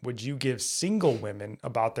encouragement would you give single women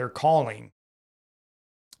about their calling?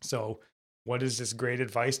 So, what is this great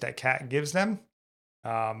advice that Kat gives them?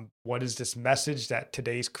 What is this message that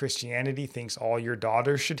today's Christianity thinks all your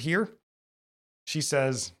daughters should hear? She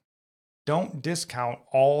says, don't discount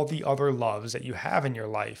all the other loves that you have in your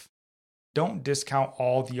life. Don't discount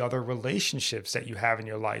all the other relationships that you have in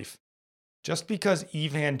your life. Just because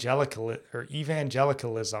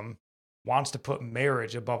evangelicalism wants to put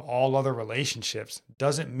marriage above all other relationships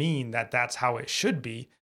doesn't mean that that's how it should be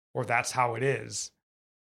or that's how it is.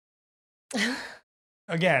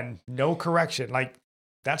 Again, no correction. Like,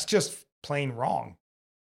 that's just plain wrong.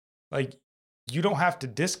 Like, you don't have to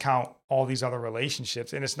discount all these other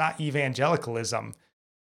relationships. And it's not evangelicalism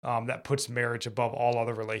that puts marriage above all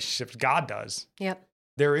other relationships. God does. Yep.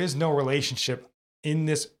 There is no relationship in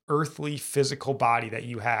this earthly physical body that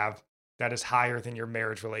you have that is higher than your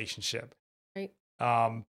marriage relationship. Right.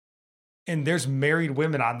 And there's married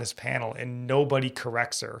women on this panel and nobody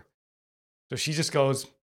corrects her. So she just goes,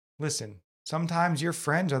 listen, sometimes your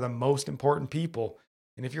friends are the most important people.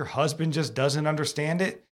 And if your husband just doesn't understand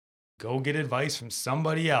it, go get advice from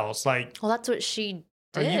somebody else. Like, well, that's what she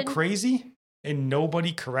did. Are you crazy? And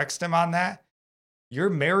nobody corrects them on that? Your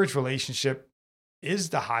marriage relationship is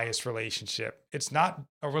the highest relationship. It's not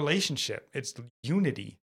a relationship. It's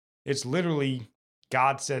unity. It's literally,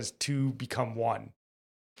 God says, two become one.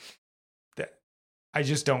 I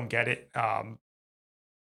just don't get it.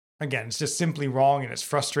 Again, it's just simply wrong, and it's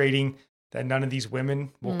frustrating that none of these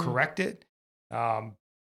women will correct it. And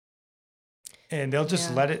they'll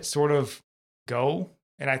just let it sort of go.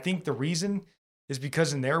 And I think the reason is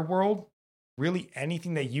because in their world, really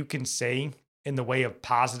anything that you can say in the way of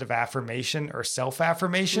positive affirmation or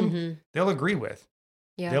self-affirmation, they'll agree with.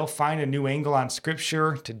 Yeah. They'll find a new angle on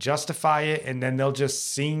scripture to justify it, and then they'll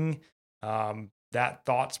just sing that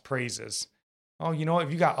thought's praises. Oh, you know what?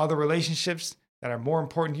 If you got other relationships that are more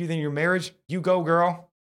important to you than your marriage, you go, girl.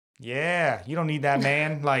 Yeah, you don't need that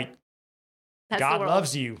man. Like, God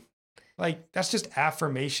loves you. Like, that's just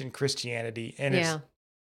affirmation Christianity, and it's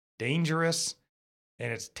dangerous,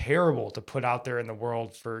 and it's terrible to put out there in the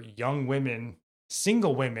world for young women,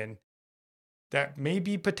 single women, that may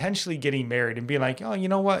be potentially getting married and be like, oh, you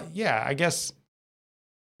know what? Yeah, I guess,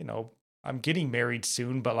 I'm getting married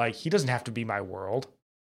soon, but like, he doesn't have to be my world.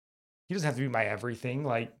 He doesn't have to be my everything.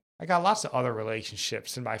 Like, I got lots of other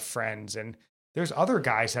relationships and my friends, and there's other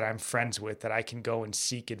guys that I'm friends with that I can go and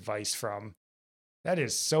seek advice from. That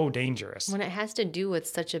is so dangerous. When it has to do with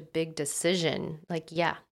such a big decision, like,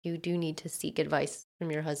 yeah, you do need to seek advice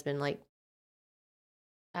from your husband. Like,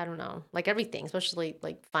 I don't know, like everything, especially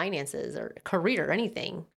like finances or career or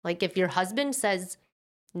anything. Like, if your husband says,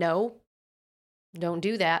 no, don't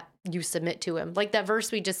do that, you submit to him. Like that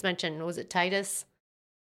verse we just mentioned, was it Titus?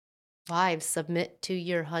 Wives, submit to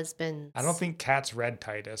your husbands. I don't think Kat's read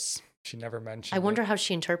Titus. She never mentioned I wonder how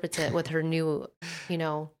she interprets it with her new,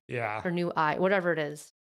 her new eye, whatever it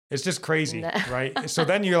is. It's just crazy, right? So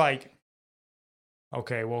then you're like,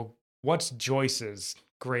 okay, well, what's Joyce's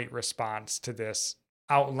great response to this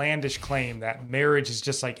outlandish claim that marriage is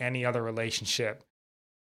just like any other relationship?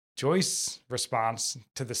 Joyce's response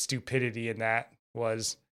to the stupidity in that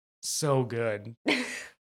was, So good.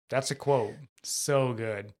 That's a quote. So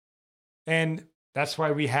good. And that's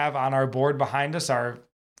why we have on our board behind us our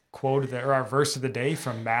quote or our verse of the day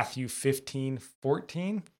from Matthew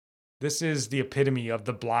 15:14. This is the epitome of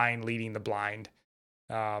the blind leading the blind,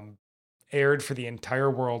 aired for the entire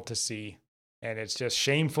world to see. And it's just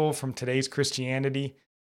shameful from today's Christianity.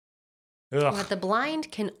 Ugh. But the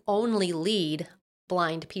blind can only lead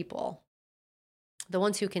blind people. The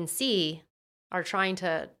ones who can see are trying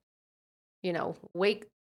to, wake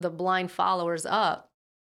the blind followers up.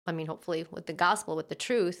 I mean, hopefully with the gospel, with the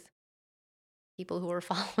truth, people who are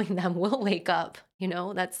following them will wake up,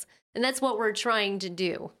 that's what we're trying to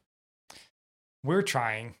do. We're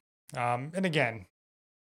trying. And again,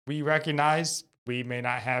 we recognize we may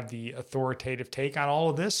not have the authoritative take on all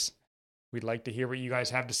of this. We'd like to hear what you guys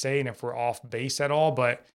have to say and if we're off base at all.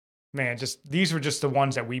 But man, these were just the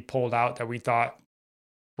ones that we pulled out that we thought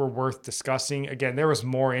were worth discussing. Again, there was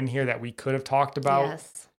more in here that we could have talked about.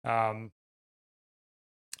 Yes.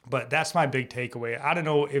 But that's my big takeaway. I don't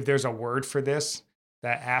know if there's a word for this,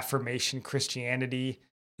 that affirmation Christianity,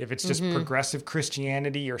 if it's just progressive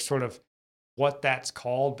Christianity or sort of what that's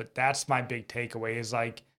called. But that's my big takeaway is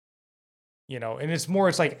like, and it's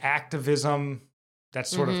like activism that's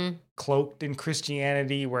sort of cloaked in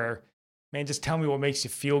Christianity where, man, just tell me what makes you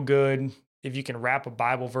feel good. If you can wrap a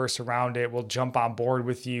Bible verse around it, we'll jump on board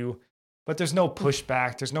with you. But there's no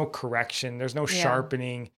pushback. There's no correction. There's no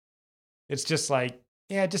sharpening. It's just like,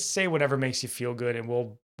 yeah, just say whatever makes you feel good and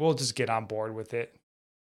we'll just get on board with it.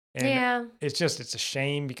 And it's a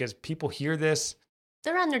shame because people hear this.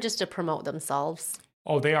 They're on there just to promote themselves.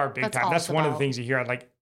 Oh, they are big time. That's one of the things you hear. Like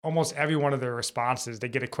almost every one of their responses, they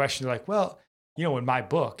get a question like, well, in my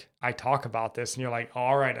book, I talk about this. And you're like,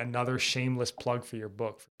 all right, another shameless plug for your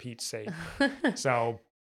book, for Pete's sake. So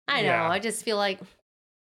I know. I just feel like,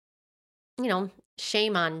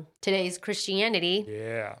 shame on today's Christianity.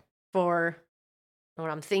 Yeah. For what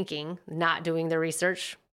I'm thinking, not doing the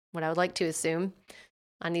research, what I would like to assume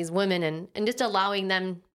on these women and just allowing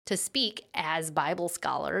them to speak as Bible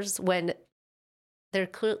scholars when they're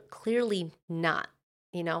clearly not,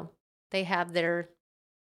 they have their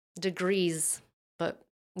degrees, but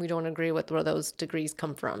we don't agree with where those degrees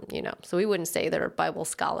come from, so we wouldn't say they're a Bible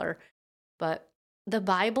scholar, but the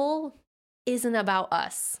Bible isn't about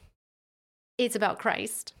us. It's about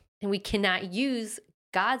Christ, and we cannot use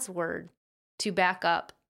God's word to back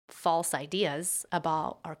up false ideas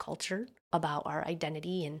about our culture, about our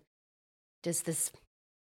identity, and just this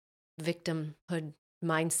victimhood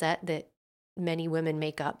mindset that many women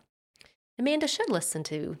make up. Amanda should listen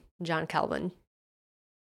to John Calvin.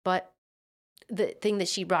 But the thing that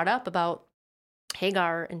she brought up about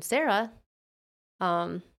Hagar and Sarah,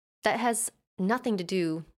 that has nothing to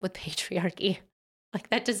do with patriarchy. Like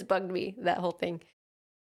that just bugged me, that whole thing.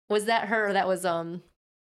 Was that her or that was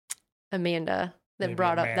Amanda that Maybe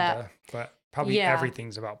brought Amanda, up that? But probably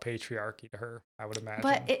everything's about patriarchy to her, I would imagine.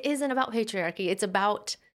 But it isn't about patriarchy. It's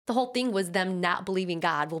about, the whole thing was them not believing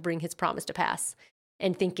God will bring his promise to pass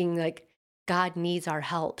and thinking like God needs our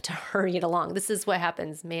help to hurry it along. This is what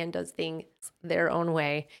happens. Man does things their own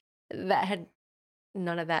way. None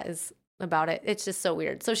of that is about it. It's just so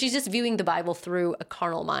weird. So she's just viewing the Bible through a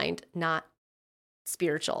carnal mind, not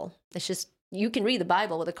spiritual. It's just, you can read the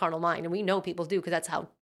Bible with a carnal mind, and we know people do because that's how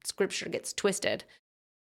scripture gets twisted.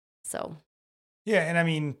 So. Yeah, and I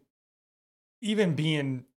mean, even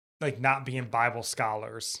being not being Bible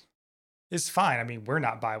scholars is fine. I mean, we're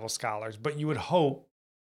not Bible scholars, but you would hope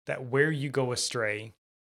that where you go astray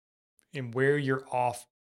and where you're off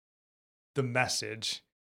the message,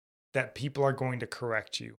 that people are going to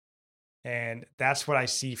correct you. And that's what I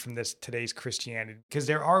see from today's Christianity, because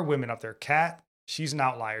there are women up there. Kat, she's an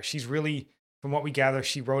outlier. She's really, from what we gather,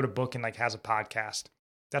 she wrote a book and has a podcast.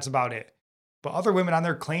 That's about it. But other women on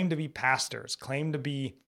there claim to be pastors, claim to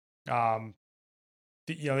be,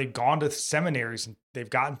 they've gone to seminaries and they've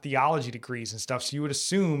gotten theology degrees and stuff. So you would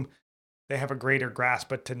assume they have a greater grasp,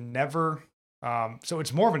 but to never, so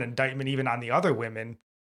it's more of an indictment even on the other women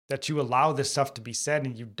that you allow this stuff to be said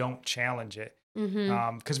and you don't challenge it.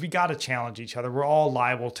 Because we got to challenge each other. We're all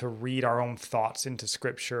liable to read our own thoughts into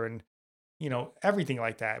scripture and, everything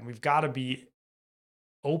like that. And we've got to be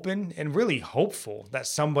open and really hopeful that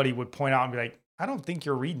somebody would point out and be like, I don't think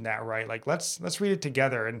you're reading that right. Like, let's read it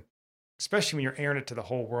together. And especially when you're airing it to the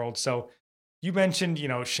whole world. So you mentioned,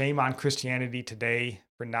 shame on Christianity today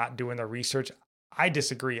for not doing the research. I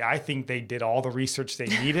disagree. I think they did all the research they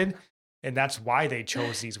needed. And that's why they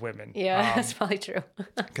chose these women. Yeah, that's probably true.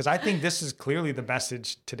 Because I think this is clearly the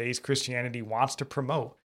message today's Christianity wants to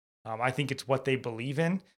promote. I think it's what they believe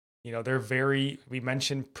in. we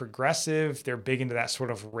mentioned progressive. They're big into that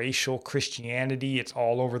sort of racial Christianity. It's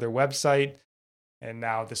all over their website. And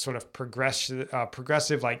now this sort of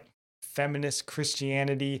progressive, like feminist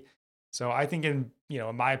Christianity. So I think in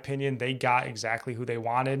my opinion, they got exactly who they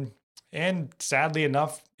wanted. And sadly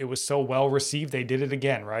enough, it was so well received. They did it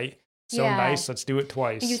again, right? So Yeah. nice. Let's do it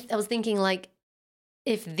twice. I was thinking, like,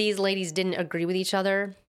 if these ladies didn't agree with each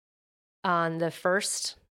other on the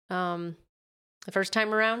first time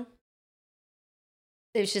around,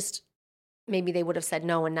 it was just, maybe they would have said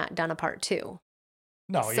no and not done a part 2.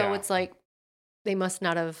 No, So it's like, they must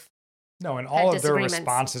not have. No, and all of their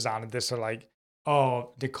responses on this are like, oh,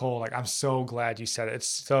 Nicole, like, I'm so glad you said it. It's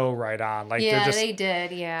so right on. Like, they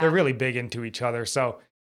did. Yeah. They're really big into each other. So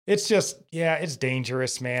it's just, it's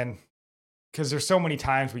dangerous, man. Because there's so many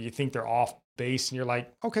times where you think they're off base and you're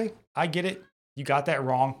like, okay, I get it. You got that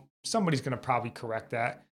wrong. Somebody's going to probably correct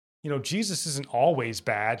that. Jesus isn't always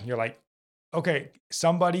bad. And you're like, okay,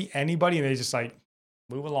 anybody, and they just like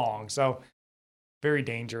move along. So very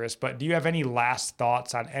dangerous. But do you have any last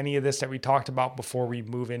thoughts on any of this that we talked about before we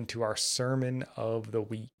move into our sermon of the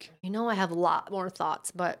week? I have a lot more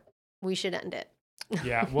thoughts, but we should end it.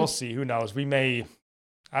 Yeah, we'll see. Who knows? I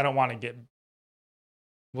don't want to get,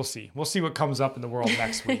 we'll see. We'll see what comes up in the world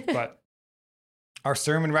next week. But our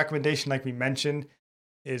sermon recommendation, like we mentioned,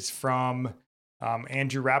 is from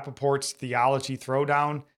Andrew Rappaport's Theology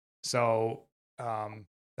Throwdown. So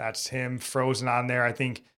that's him frozen on there. I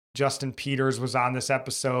think Justin Peters was on this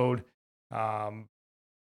episode. A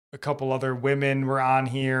couple other women were on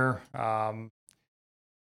here. A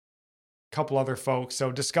couple other folks.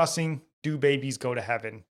 So discussing, do babies go to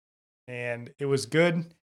heaven? And it was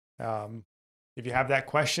good. If you have that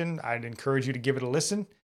question, I'd encourage you to give it a listen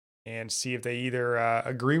and see if they either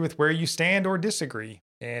agree with where you stand or disagree.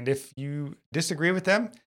 And if you disagree with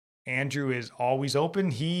them, Andrew is always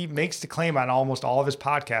open. He makes the claim on almost all of his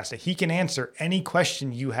podcasts that he can answer any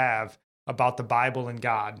question you have about the Bible and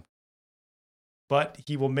God. But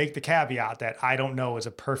he will make the caveat that I don't know is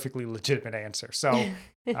a perfectly legitimate answer. So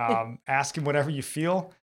ask him whatever you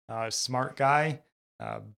feel. Smart guy.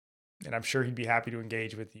 And I'm sure he'd be happy to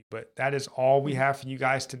engage with you. But that is all we have for you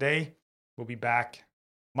guys today. We'll be back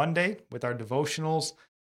Monday with our devotionals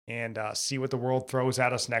and see what the world throws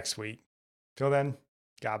at us next week. Till then,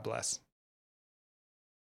 God bless.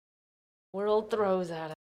 World throws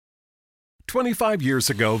at us. 25 years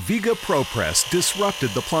ago, Viga ProPress disrupted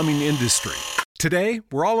the plumbing industry. Today,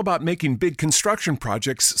 we're all about making big construction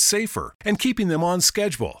projects safer and keeping them on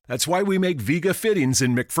schedule. That's why we make Viga fittings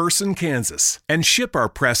in McPherson, Kansas, and ship our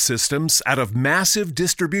press systems out of massive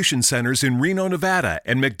distribution centers in Reno, Nevada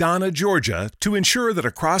and McDonough, Georgia, to ensure that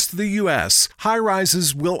across the U.S.,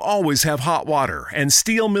 high-rises will always have hot water and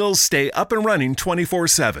steel mills stay up and running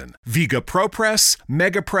 24/7. Viga ProPress,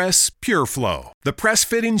 MegaPress, PureFlow. The press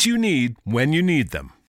fittings you need when you need them.